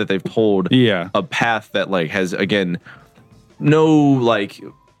that they've told, a path that like has, again, no like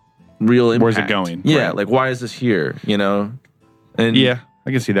real impact. Where's it going? Yeah. Right. Like, why is this here? You know? And yeah,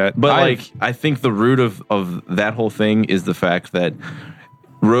 I can see that. But I think the root of that whole thing is the fact that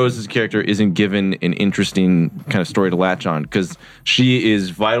Rose's character isn't given an interesting kind of story to latch on, because she is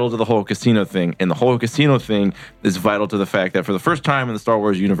vital to the whole casino thing, and the whole casino thing is vital to the fact that for the first time in the Star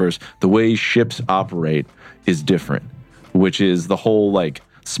Wars universe, the way ships operate is different. which is the whole like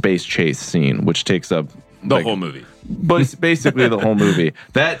space chase scene, which takes up The whole movie. but basically the whole movie.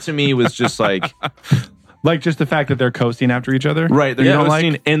 That to me was just like Like just the fact that they're coasting after each other. right. They're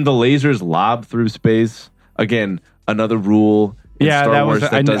coasting, and the lasers lob through space. Again, another rule. In Yeah, Star that Wars was.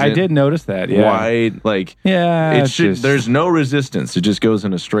 that I doesn't did notice that. Yeah. wide like Yeah, it it's should. just- There's no resistance. It just goes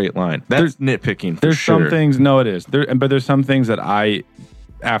in a straight line. That's nitpicking. For There's sure. some things. No, it is. But there's some things that I,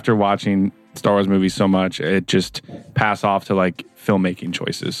 after watching Star Wars movies so much, it just pass off to like filmmaking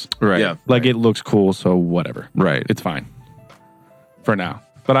choices. Right. Yeah. Like it looks cool, so whatever. Right. It's fine for now.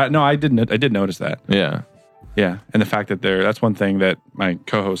 But I did notice that. Yeah. Yeah, and the fact that that's one thing that my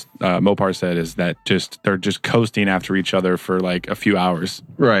co-host Mopar said is that they're just coasting after each other for like a few hours,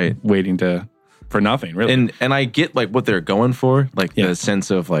 Right. waiting for nothing really. And I get like what they're going for, like Yeah. the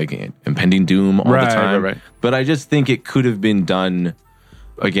sense of like impending doom all Right, the time. right. But I just think it could have been done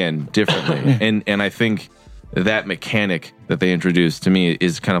again differently. and I think that mechanic that they introduced to me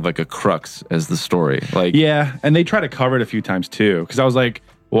is kind of like a crux as the story. Like yeah, and they try to cover it a few times too, because I was like,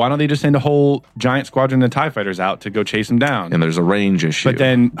 well, why don't they just send a whole giant squadron of TIE fighters out to go chase him down? and there's a range issue. But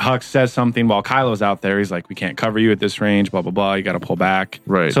then Hux says something while Kylo's out there. He's like, we can't cover you at this range, blah, blah, blah. You got to pull back.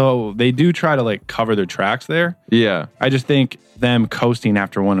 Right. So they do try to like cover their tracks there. yeah. I just think them coasting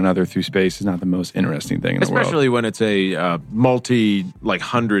after one another through space is not the most interesting thing in the world. Especially when it's a multi like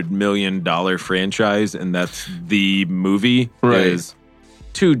 $100 million franchise, and that's the movie Right. is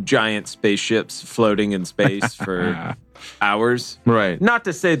 2 giant spaceships floating in space for hours. Right. Not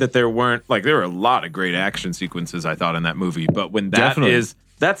to say that there were a lot of great action sequences I thought in that movie, but when Definitely.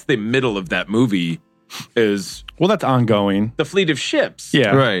 that's the middle of that movie is Well, that's ongoing. the fleet of ships.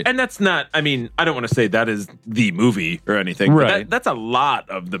 Yeah. Right. And that's not, I mean, I don't want to say that is the movie or anything, but Right. that's a lot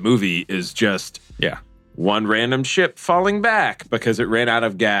of the movie is just Yeah. one random ship falling back because it ran out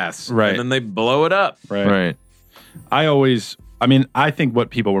of gas. Right. And then they blow it up. Right. I think what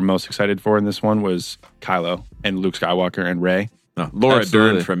people were most excited for in this one was Kylo and Luke Skywalker and Rey. Laura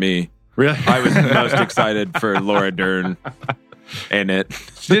Absolutely. Dern for me. Really? I was most excited for Laura Dern in it.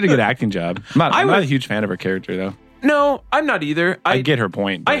 She did a good acting job. I'm not was- a huge fan of her character, though. No, I'm not either. I get her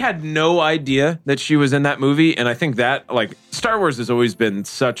point. I but- had no idea that she was in that movie, and I think that like Star Wars has always been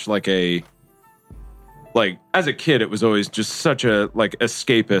such like a like as a kid, it was always just such a like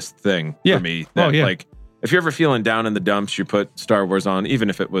escapist thing Yeah. for me. Oh, yeah. Like if you're ever feeling down in the dumps, you put Star Wars on, even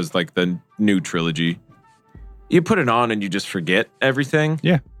if it was like the new trilogy. You put it on and you just forget everything.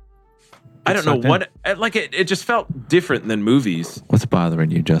 Yeah. I don't know sucked in. what like it just felt different than movies. What's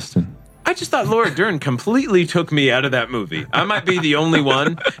bothering you, Justin? I just thought Laura Dern completely took me out of that movie. I might be the only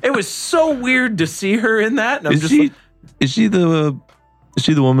one. It was so weird to see her in that. And I'm Is just she like, is she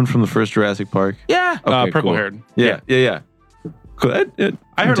the woman from the first Jurassic Park? yeah. Okay, purple cool. haired. Yeah. Cool.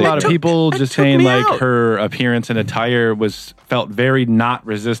 I heard a lot of people just took saying me like out. her appearance and attire felt very not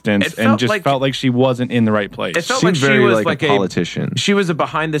Resistance It and felt just like- felt like she wasn't in the right place. It felt Seemed like she very was like a politician. She was a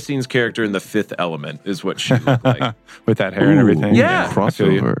behind the scenes character in The Fifth Element, is what she looked like. with that hair and everything. Yeah. I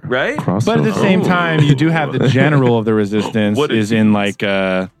feel you. crossover, Right? Crossover. But at the same time, you do have the general of the Resistance What is it in means.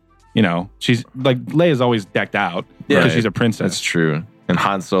 like she's like Leia's always decked out because Right. she's a princess. That's true. And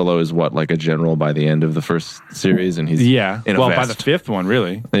Han Solo is what, like a general by the end of the first series, and he's Yeah. in a Well, by vest. the 5th one,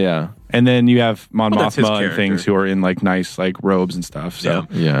 really. Yeah. And then you have Mon Well, that's his Mothma and character. things who are in like nice like robes and stuff. So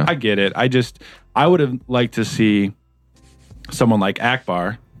Yeah. I get it. I would have liked to see someone like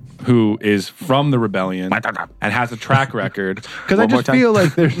Akbar, who is from the rebellion and has a track record. Because I One more just time. feel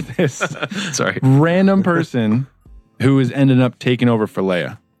like there's this Sorry. random person who is ended up taking over for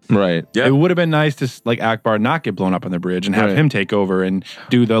Leia. Right. Yeah. It would have been nice to like Akbar not get blown up on the bridge and have Right. him take over and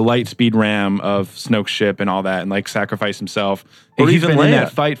do the light speed ram of Snoke's ship and all that and like sacrifice himself. Or He's even been in Leia.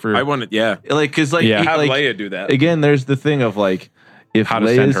 that fight for I wanted, yeah. Like, cause like, Yeah. Have like, Leia do that. again, there's the thing of like, if How to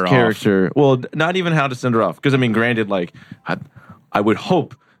send Leia's her off. character, well, not even how to send her off. Because I mean, granted, like, I would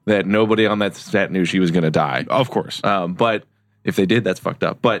hope that nobody on that set knew she was going to die. of course. But if they did, that's fucked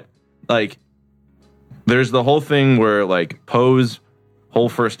up. But like, there's the whole thing where like Poe's whole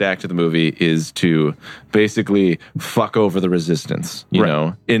first act of the movie is to basically fuck over the Resistance, you Right.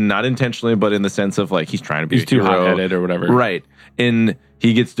 know, in not intentionally, but in the sense of like he's trying to be He's a too hero. hot-headed or whatever. right? And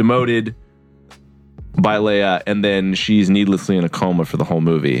he gets demoted by Leia, and then she's needlessly in a coma for the whole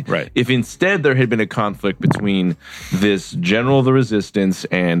movie. Right. If instead there had been a conflict between this general of the Resistance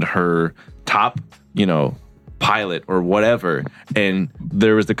and her top, you know, pilot or whatever, and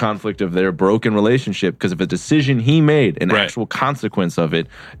there was the conflict of their broken relationship because of a decision he made, an Right. actual consequence of it,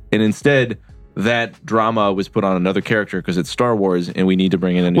 and instead that drama was put on another character because it's Star Wars and we need to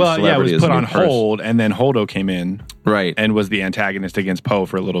bring in a new Well, yeah, it celebrity. was as put a on new person. hold, and then Holdo came in, Right. and was the antagonist against Poe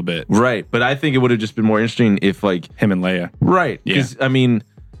for a little bit. Right. But I think it would have just been more interesting if, like, Him and Leia. right. Because, I mean,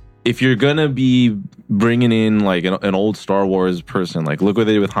 if you're going to be bringing in, like, an old Star Wars person, like, look what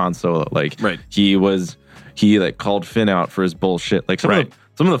they did with Han Solo. Like, Right. he like, called Finn out for his bullshit. Like, some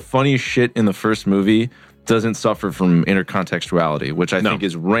of the funniest shit in the first movie doesn't suffer from intercontextuality, which I think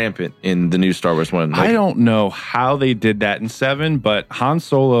is rampant in the new Star Wars one. Like, I don't know how they did that in 7, but Han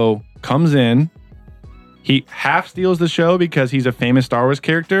Solo comes in. He half steals the show because he's a famous Star Wars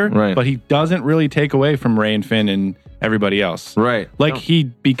character, Right. but he doesn't really take away from Rey and Finn and everybody else. Right. Like, he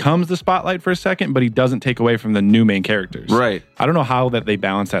becomes the spotlight for a second, but he doesn't take away from the new main characters. Right. I don't know how that they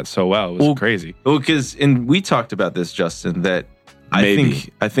balance that so well. It was crazy. Well, because, and we talked about this, Justin, that Maybe.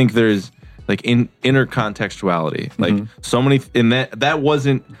 I think there's like intercontextuality, like so many, and that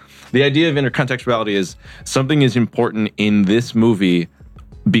wasn't the idea of intercontextuality. Is something is important in this movie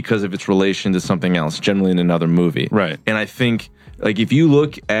because of its relation to something else, generally in another movie, Right. And I think, like, if you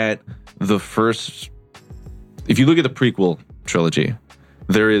look at the prequel trilogy,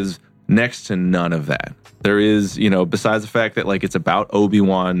 there is next to none of that. There is, besides the fact that, like, it's about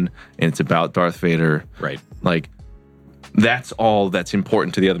Obi-Wan and it's about Darth Vader, Right. like, that's all that's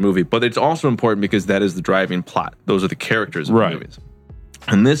important to the other movie. But it's also important because that is the driving plot. Those are the characters of the movies.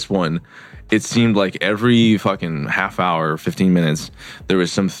 And this one, it seemed like every fucking half hour, 15 minutes, there was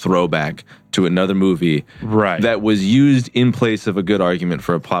some throwback to another movie that was used in place of a good argument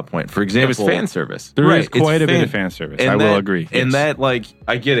for a plot point. For example, It was fan service. There is Right, quite it's a bit of fan service. I will agree. And Yes. that, like,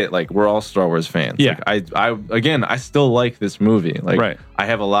 I get it. Like, we're all Star Wars fans. Yeah. Like, I still like this movie. Like, I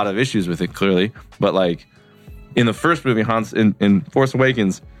have a lot of issues with it, clearly. But, like, in the first movie, in Force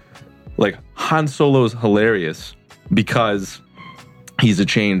Awakens, like, Han Solo's hilarious because he's a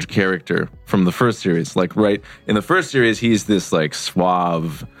changed character from the first series. Like, right in the first series, he's this, like,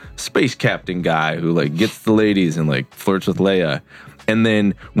 suave space captain guy who, like, gets the ladies and, like, flirts with Leia. And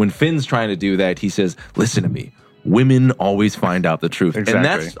then when Finn's trying to do that, he says, "Listen to me. Women always find out the truth." Exactly. And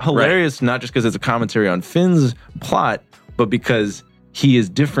that's hilarious, not just because it's a commentary on Finn's plot, but because he is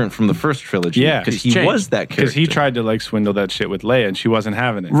different from the first trilogy. Yeah, because he was that character. Because he tried to, like, swindle that shit with Leia, and she wasn't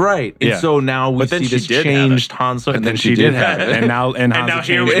having it. Right. And Yeah. so now we then see she this did have changed Han Solo. And then she did have it. And now Han's now a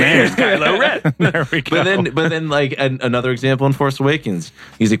here changed man. here's Kylo Ren. There we go. But then, like, another example in Force Awakens,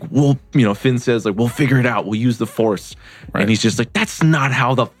 he's like, "Well, Finn says, like, we'll figure it out. We'll use the Force." And he's just like, "That's not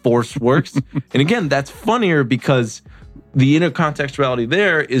how the Force works." And again, that's funnier because the intercontextuality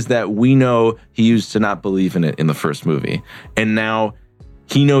there is that we know he used to not believe in it in the first movie, and now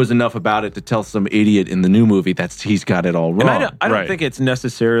he knows enough about it to tell some idiot in the new movie he's got it all wrong. And I don't think it's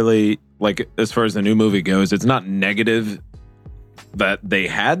necessarily, like, as far as the new movie goes, it's not negative that they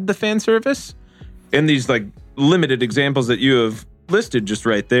had the fan service. In these, like, limited examples that you have listed just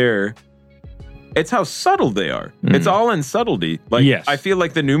right there, it's how subtle they are. It's all in subtlety. Like, Yes. I feel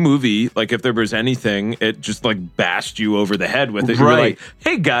like the new movie, like, if there was anything, it just, like, bashed you over the head with it. You were Right. like,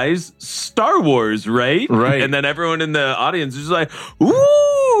 "Hey guys, Star Wars, right?" Right. And then everyone in the audience is just like,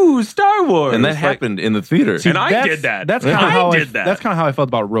 "Ooh, Star Wars!" And that Like, happened in the theater. And I did that. That's kind of I how did that. That's kind of how I felt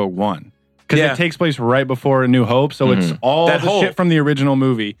about Rogue One, because Yeah. it takes place right before A New Hope, so it's all That the whole- shit from the original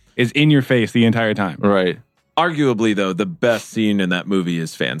movie is in your face the entire time. right. Arguably, though, the best scene in that movie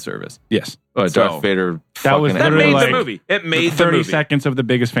is fan service. Yes, Darth So- Vader. That was fucking That literally made like the movie. It made the 30 movie. seconds of the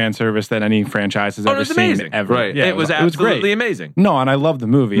biggest fan service that any franchise has Oh, it ever was seen amazing. ever. Right. Yeah, it was great. absolutely amazing. No, and I love the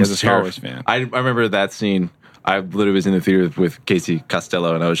movie as a Star Wars fan. I remember that scene. I literally was in the theater with Casey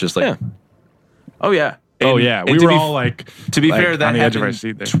Costello, and I was just like, Yeah. Oh, yeah. Oh And- yeah, and we to were be- all like, to be like, fair, that on the edge of our happened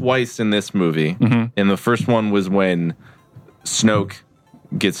seat there. twice in this movie. And the first one was when Snoke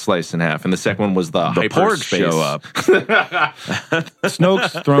gets sliced in half, and the second one was the Porgs hyperspace. show up.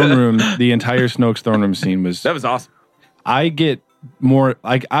 Snoke's throne room, the entire Snoke's throne room scene was. That was awesome. I get more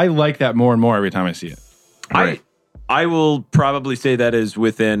like I like that more and more every time I see it. Right. I will probably say that is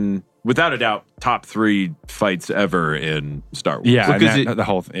without a doubt, top 3 fights ever in Star Wars. Yeah, Because and the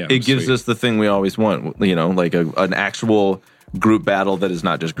whole thing. Yeah, It gives us the thing we always want, like an actual group battle that is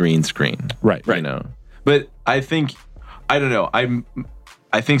not just green screen. Right. But I think, I don't know,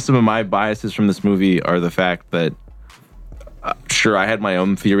 I think some of my biases from this movie are the fact that, sure, I had my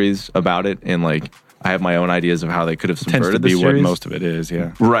own theories about it, and, like, I have my own ideas of how they could have tends to subverted be the what series. most of it is.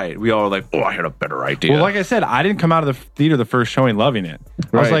 Yeah. Right. We all were like, "Oh, I had a better idea." Well, like I said, I didn't come out of the theater the first showing loving it.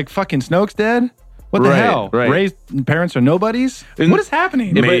 I was Right. like, "Fucking Snoke's dead. What the Right, hell? right. Rey's parents are nobodies. And- What is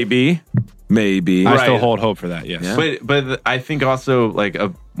happening?" Yeah, but- Maybe. Maybe. I still Right. hold hope for that. Yes. Yeah. But I think also like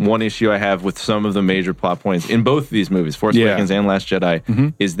one issue I have with some of the major plot points in both of these movies, Force Yeah. Awakens and Last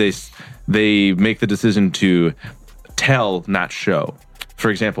Jedi, is they make the decision to tell, not show. For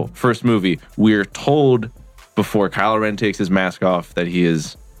example, first movie, we're told before Kylo Ren takes his mask off that he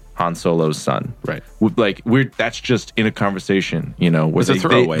is Han Solo's son. Right. That's just in a conversation, where It's a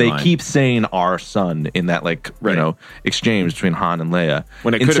throwaway they line. keep saying our son in that Right. exchange between Han and Leia.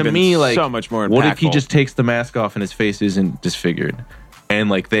 When it And could to have been me, so much more what if he impactful. just takes the mask off and his face isn't disfigured? And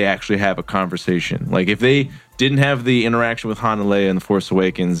they actually have a conversation. Like if they didn't have the interaction with Han and Leia in The Force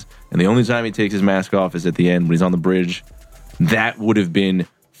Awakens, and the only time he takes his mask off is at the end when he's on the bridge, that would have been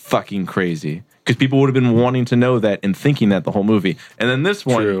fucking crazy. Because people would have been wanting to know that and thinking that the whole movie. And then this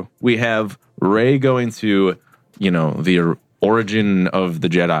one, True. we have Rey going to, the origin of the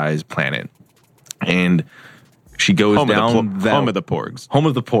Jedi's planet. And she goes Home down home of the Porgs. Home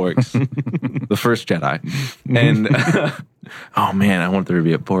of the Porgs, the first Jedi. And oh man, I want there to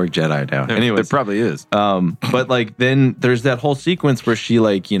be a Porg Jedi now. There Anyways, probably is. but then there's that whole sequence where she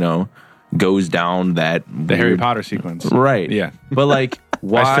goes down that The Harry Potter sequence. right. Yeah. But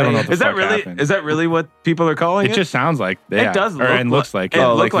why? I still don't know what the Is that fuck really? happened. Is that really what people are calling it? It just sounds like yeah. It does or, look and looks like- like it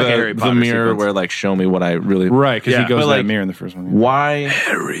it. looked like a Harry the Potter mirror sequence. where show me what I really Right, because Yeah. he goes But, to that mirror in the first one. Yeah. Why?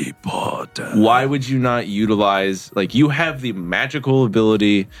 Harry Potter. Why would you not utilize you have the magical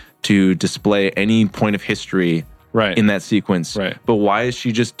ability to display any point of history Right. in that sequence. Right. But why is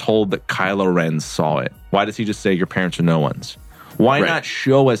she just told that Kylo Ren saw it? Why does he just say your parents are no ones? Why Right. not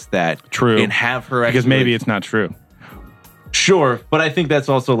show us that? True. And have her Because actually, maybe it's not true. sure, but I think that's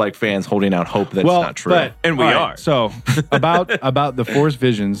also fans holding out hope that's not true. But, And we all are. So about the Force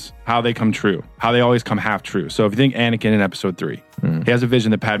visions, how they come true, how they always come half true. So if you think Anakin in Episode 3, he has a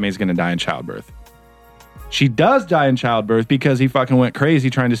vision that Padme is going to die in childbirth. She does die in childbirth because he fucking went crazy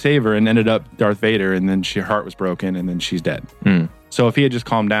trying to save her and ended up Darth Vader, and then her heart was broken, and then she's dead. So if he had just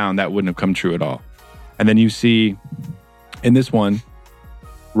calmed down, that wouldn't have come true at all. And then you see in this one,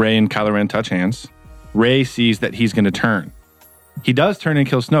 Rey and Kylo Ren touch hands. Rey sees that he's going to turn. He does turn and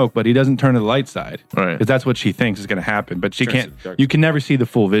kill Snoke, but he doesn't turn to the light side. Right. Because that's what she thinks is going to happen. But she Turns can't, to the dark you can never see the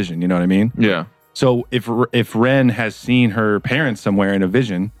full vision. You know what I mean? yeah. So if Ren has seen her parents somewhere in a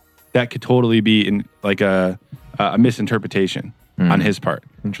vision, that could totally be in a misinterpretation on his part.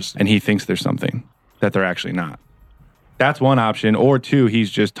 Interesting. And he thinks there's something that they're actually not. That's one option. Or two, he's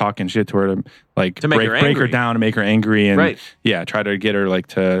just talking shit to her to make her break her angry. down and make her angry and Right. try to get her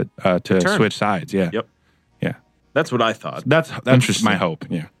to turn. switch sides. Yeah. Yep. Yeah. That's what I thought. That's Interesting. my hope.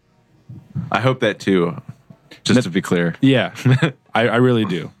 Yeah. I hope that too. Just to be clear. Yeah. I really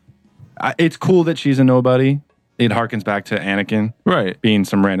do. It's cool that she's a nobody. It harkens back to Anakin Right. being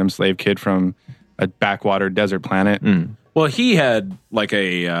some random slave kid from a backwater desert planet. Well, he had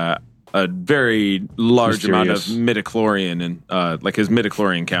a very large amount of Mysterious. midichlorian, and his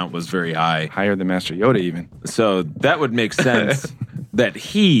midichlorian count was very high. Higher than Master Yoda even. So that would make sense that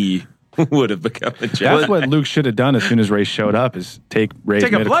he would have become a Jedi. That's what Luke should have done as soon as Rey showed up is take Rey's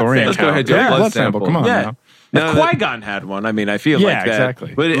Take a blood midichlorian sample. Let's go ahead and count. do a Yeah, blood sample. Come on Yeah. now. If Qui-Gon had one, I mean, I feel Yeah, like that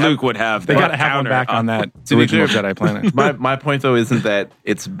exactly. But Luke would have. They that got to have one counter back on that To be original clear, Jedi planet. my point though isn't that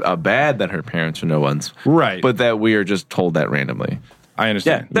it's bad that her parents are no ones, Right. But that we are just told that randomly, I Yeah,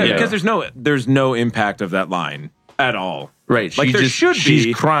 understand. because there's no impact of that line at all. right? Like there should she's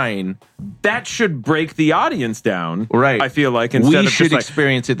be. crying, That should break the audience down. right? I feel like instead we of should just like,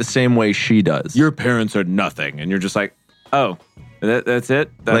 experience it the same way she does. your parents are nothing, and you're just like, oh, that's it.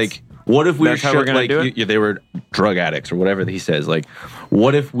 That's, what if we that's how we're gonna do it? they were drug addicts or whatever he says? Like,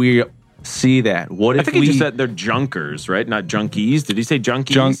 what if we see that? What if I think we he just said they're junkers, right? Not junkies. Did he say junkies?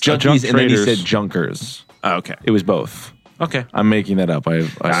 Junk- junkies junk and then he traders. said junkers? Oh, okay. It was both. Okay. I'm making that up. I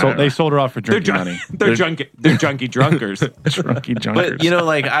So they sold her off for They're drinking money. They're junky drunkers. Drunky junkers. But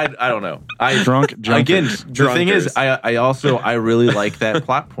I don't know. I Drunk again. junkers. The thing is, Drunkers. I really like that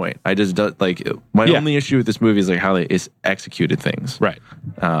plot point. I just don't my Yeah. only issue with this movie is how they executed things. Right.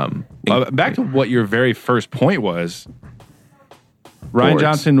 Back to what your very first point was. Ryan Boards.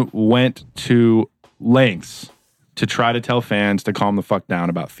 Johnson went to lengths to try to tell fans to calm the fuck down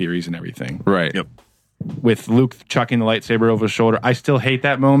about theories and everything. Right. Yep. With Luke chucking the lightsaber over his shoulder, I still hate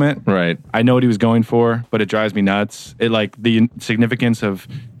that moment. Right. I know what he was going for, but it drives me nuts. It the significance of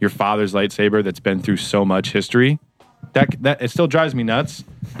your father's lightsaber that's been through so much history. That it still drives me nuts,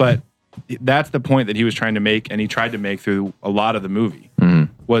 but that's the point that he was trying to make, and he tried to make through a lot of the movie.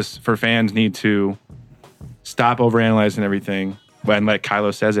 Was for fans need to stop overanalyzing everything, and like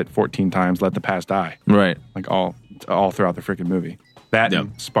Kylo says it 14 times, let the past die. Right. Like all throughout the freaking movie. That and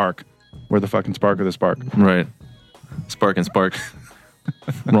Yep. Spark. We're the fucking spark of the spark. Right. Spark and spark.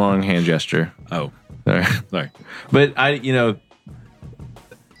 Wrong hand gesture. Oh, Sorry. But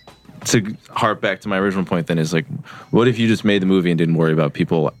to harp back to my original point then is like, what if you just made the movie and didn't worry about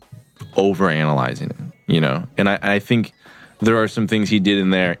people overanalyzing it, And I think there are some things he did in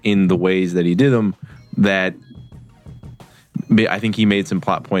there in the ways that he did them that I think he made some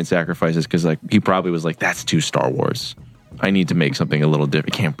plot point sacrifices because like he probably was like, that's too Star Wars. I need to make something a little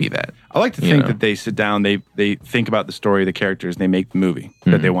different. It can't be that. I like to think that they sit down, they think about the story, the characters, and they make the movie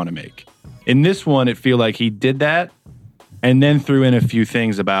that they want to make. In this one, it feel like he did that and then threw in a few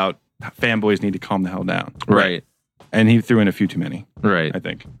things about fanboys need to calm the hell down. Right. And he threw in a few too many. Right. I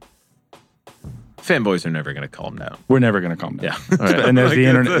think. fanboys are never going to calm down. We're never going to calm down. Yeah. Right. And as the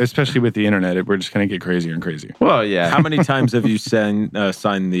internet, especially with the internet, we're just going to get crazier and crazier. Well, yeah. How many times have you signed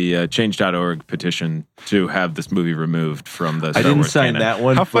the change.org petition to have this movie removed from the Star I didn't Wars sign canon? that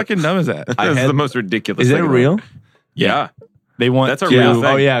one. How fucking dumb is that? That's the most ridiculous Is thing. that real? Yeah. They want That's a to, real thing.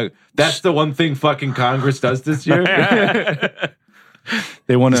 Oh, yeah. That's the one thing fucking Congress does this year.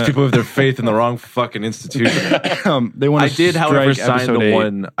 They want These people have their faith in the wrong fucking institution. they want I to did, however, sign episode the 8.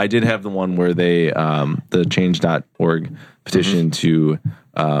 one. I did have the one where they, the change.org petition to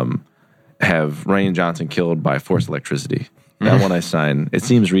have Rian Johnson killed by forced electricity. That one I signed. It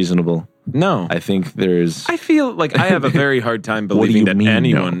seems reasonable. No. I think there's. I feel like I have a very hard time What do believing you that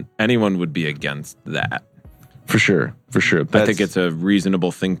mean, anyone would be against that. For sure. I think it's a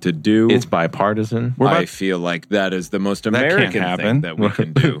reasonable thing to do. It's bipartisan. I feel like that is the most American can't happen. thing that we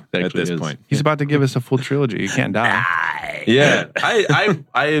can do That at this actually is. point. He's about to give us a full trilogy. You can't die. Yeah.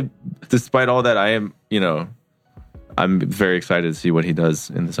 I despite all that, I am, I'm very excited to see what he does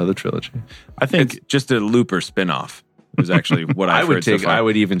in this other trilogy. I think It's just a Looper spinoff. Is actually what I've heard so far. I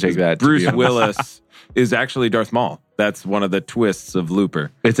would even take that. to Bruce be honest. Willis is actually Darth Maul. That's one of the twists of Looper.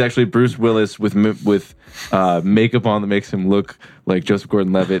 It's actually Bruce Willis with makeup on that makes him look like Joseph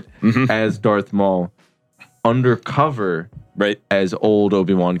Gordon-Levitt as Darth Maul, undercover Right. as old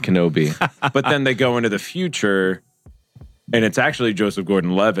Obi-Wan Kenobi. But then they go into the future, and it's actually Joseph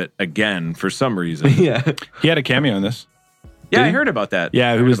Gordon-Levitt again for some reason. Yeah. he had a cameo in this. Yeah, I heard about that. Yeah,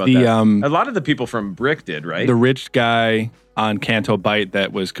 I it heard was about the, that. A lot of the people from Brick did, right? The rich guy on Canto Bight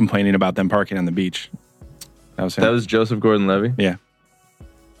that was complaining about them parking on the beach. That was him. That was Joseph Gordon-Levitt. Yeah.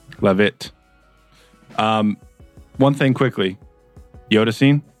 Love it. One thing quickly. Yoda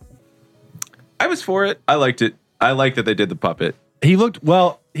scene. I was for it. I liked it. I liked that they did the puppet. He looked,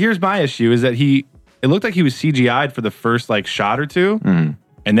 well, here's my issue is that it looked like he was CGI'd for the first shot or two.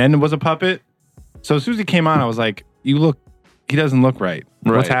 And then it was a puppet. So as soon as he came on, I was like, he doesn't look right.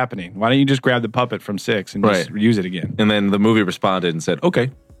 What's happening? Why don't you just grab the puppet from 6 and just use it again? And then the movie responded and said,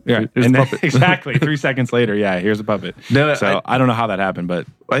 okay. Yeah, Here's and the then, puppet. exactly. 3 seconds later, here's a puppet. No, so I don't know how that happened, but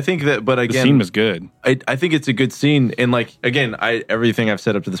I think that, but the again, scene was good. I think it's a good scene. And again, everything I've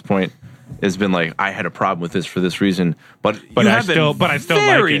said up to this point has been I had a problem with this for this reason. But I still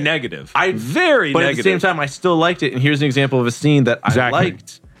very like it. negative. But negative. at the same time, I still liked it. And here's an example of a scene that I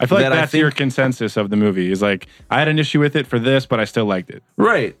liked. I feel like that that's your consensus of the movie. Is I had an issue with it for this, but I still liked it.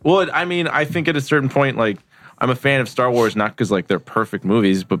 Right. Well, I mean, I think at a certain point, I'm a fan of Star Wars, not because they're perfect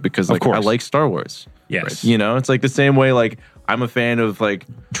movies, but because I like Star Wars. Yes. It's the same way I'm a fan of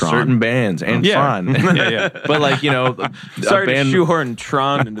certain bands and Tron. yeah. But Sorry to shoehorn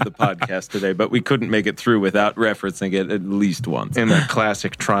Tron into the podcast today, but we couldn't make it through without referencing it at least once. in that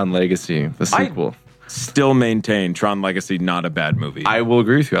classic Tron Legacy, the sequel. Still maintain Tron Legacy not a bad movie. I will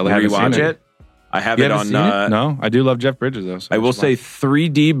agree with you. I like rewatch it. I have You it haven't on. seen it? No, I do love Jeff Bridges though. So I will say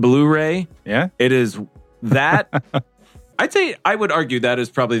 3D Blu-ray. yeah. It is that. I would argue that is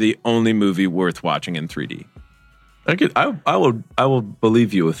probably the only movie worth watching in 3D. I will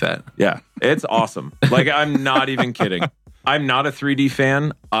believe you with that. Yeah, it's awesome. I'm not even kidding. I'm not a 3D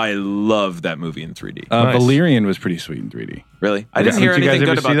fan. I love that movie in 3D. Nice. Valerian was pretty sweet in 3D. Really? I didn't hear Did you guys anything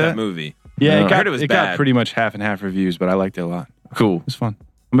ever good see about that that? movie. Yeah, No. it I heard it was got bad. pretty much half and half reviews, but I liked it a lot. It Cool. was fun.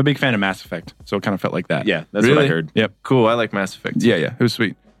 I'm a big fan of Mass Effect, so it kind of felt like that. Yeah, that's what I Really? heard. Yep. Cool. I like Mass Effect. Yeah. It was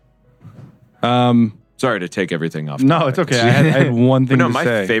sweet. Sorry to take everything off. No, topic. it's okay. I had one thing No, to my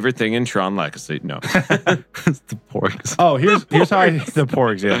say. favorite thing in Tron Legacy. No, It's the porgs. Oh, here's how the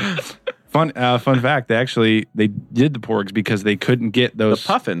porgs. Yeah. Fun fact. They did the porgs because they couldn't get those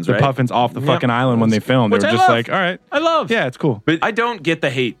puffins, the right? puffins off the Yep. fucking island when they filmed. They Which were I just love. all right, I love. yeah, it's cool. But I don't get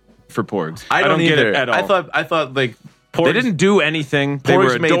the hate for porgs. I don't get either. it at all. I thought porgs, They didn't do anything. They were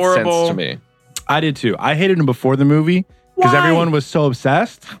porgs made adorable sense to me. I did too. I hated them before the movie because Why? everyone was so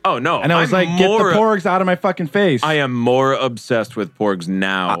obsessed, Oh no! and I was I'm like, "Get the more- porgs out of my fucking face!" I am more obsessed with porgs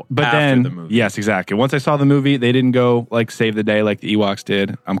now. But after then, the movie. yes, exactly. Once I saw the movie, they didn't go save the day like the Ewoks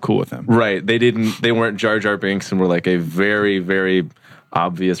did. I'm cool with them. Right. They weren't Jar Jar Binks and were a very, very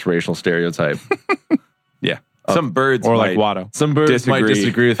obvious racial stereotype. Yeah. Some birds Or like might- Watto. Some birds might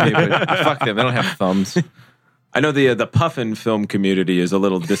disagree with me, but fuck them. They don't have thumbs. I know the Puffin film community is a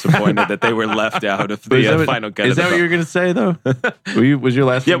little disappointed that they were left out of Is that the what- final cut. Is of that the what you were going to say, though? Was your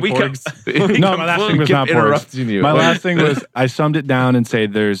last Yeah, thing we porgs? No, my last thing was not interrupting porgs. you. My last thing was I summed it down and say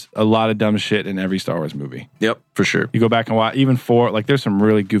there's a lot of dumb shit in every Star Wars movie. Yep. For sure. You go back and watch even 4. Like there's some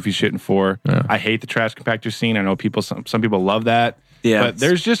really goofy shit in 4. I hate the trash compactor scene. I know some people love that. Yeah. But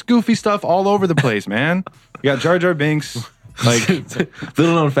there's just goofy stuff all over the place, man. You got Jar Jar Binks. Like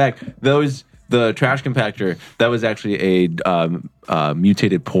Little known fact, the trash compactor, that was actually a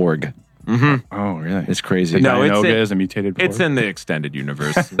mutated porg. oh really? It's crazy. No, it's Dianoga in- is a mutated. It's porg. in the extended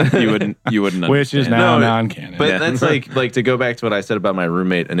universe. You wouldn't which is understand. now No, non-canon. But Yeah. that's like to go back to what I said about my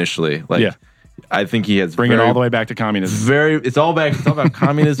roommate initially. Like, Yeah. I think he has Bring it all the way back to communism. It's all about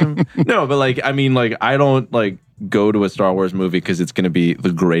communism. No, but I don't like go to a Star Wars movie because it's going to be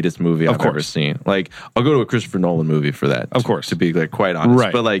the greatest movie I've ever seen. Like, I'll go to a Christopher Nolan movie for that. Of course. to be like quite honest.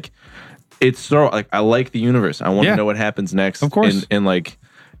 Right. But like, it's Star. Like, I like the universe. I want Yeah. to know what happens next. Of course. And like,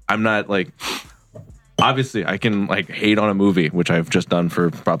 I'm not like. Obviously, I can like hate on a movie, which I've just done for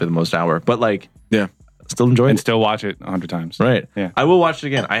probably the most hour. But like, Yeah. still enjoy and it. still watch it 100 times. Right. Yeah. I will watch it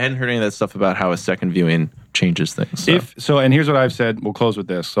again. I hadn't heard any of that stuff about how a second viewing changes things. So. And here's what I've said. We'll close with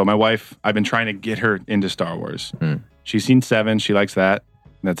this. So my wife, I've been trying to get her into Star Wars. She's seen 7. She likes that.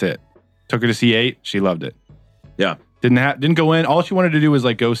 That's it. Took her to see 8. She loved it. Yeah. Didn't go in. All she wanted to do was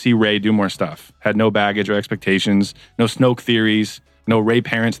like go see Rey do more stuff. Had no baggage or expectations. No Snoke theories. No Rey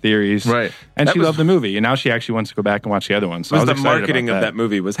parents theories. Right. And That she was- loved the movie. And now she actually wants to go back and watch the other one. So It I was was the excited marketing about of that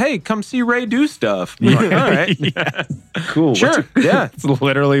movie was, hey, come see Ray do stuff. I'm like, all right. Cool. Sure. Yeah. It's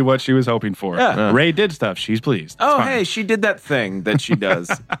literally what she was hoping for. Yeah. Rey did stuff. She's pleased. It's Oh, fine. hey, she did that thing that she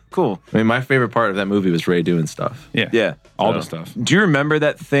does. Cool. I mean, my favorite part of that movie was Ray doing stuff. Yeah. Yeah. All So- the stuff. Do you remember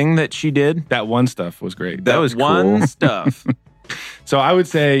that thing that she did? That one stuff was great. That was one cool. stuff. So I would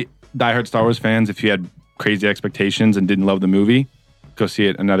say, diehard Star Wars fans, if you had crazy expectations and didn't love the movie, go see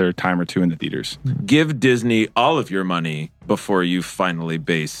it another time or two in the theaters. Give Disney all of your money before you finally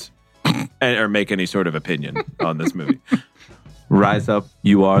base or make any sort of opinion on this movie. Rise up.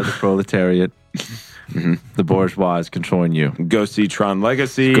 You are the proletariat. The bourgeois is controlling you. Go see Tron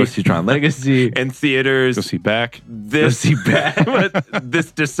Legacy. Go see Tron Legacy. in theaters. Go see Beck. This Go see Beck.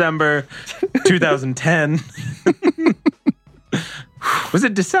 this December 2010. Was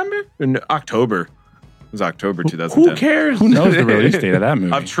it December? Or no, October. It was October 2010. Who cares? Who knows the release date of that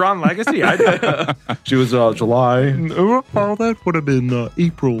movie? Of Tron Legacy? She was July. Oh, that would have been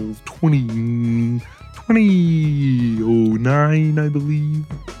April 2009, I believe.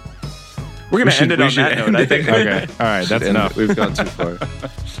 We're going to end it on that note. I think. Okay. All right. That's enough. We've gone too far.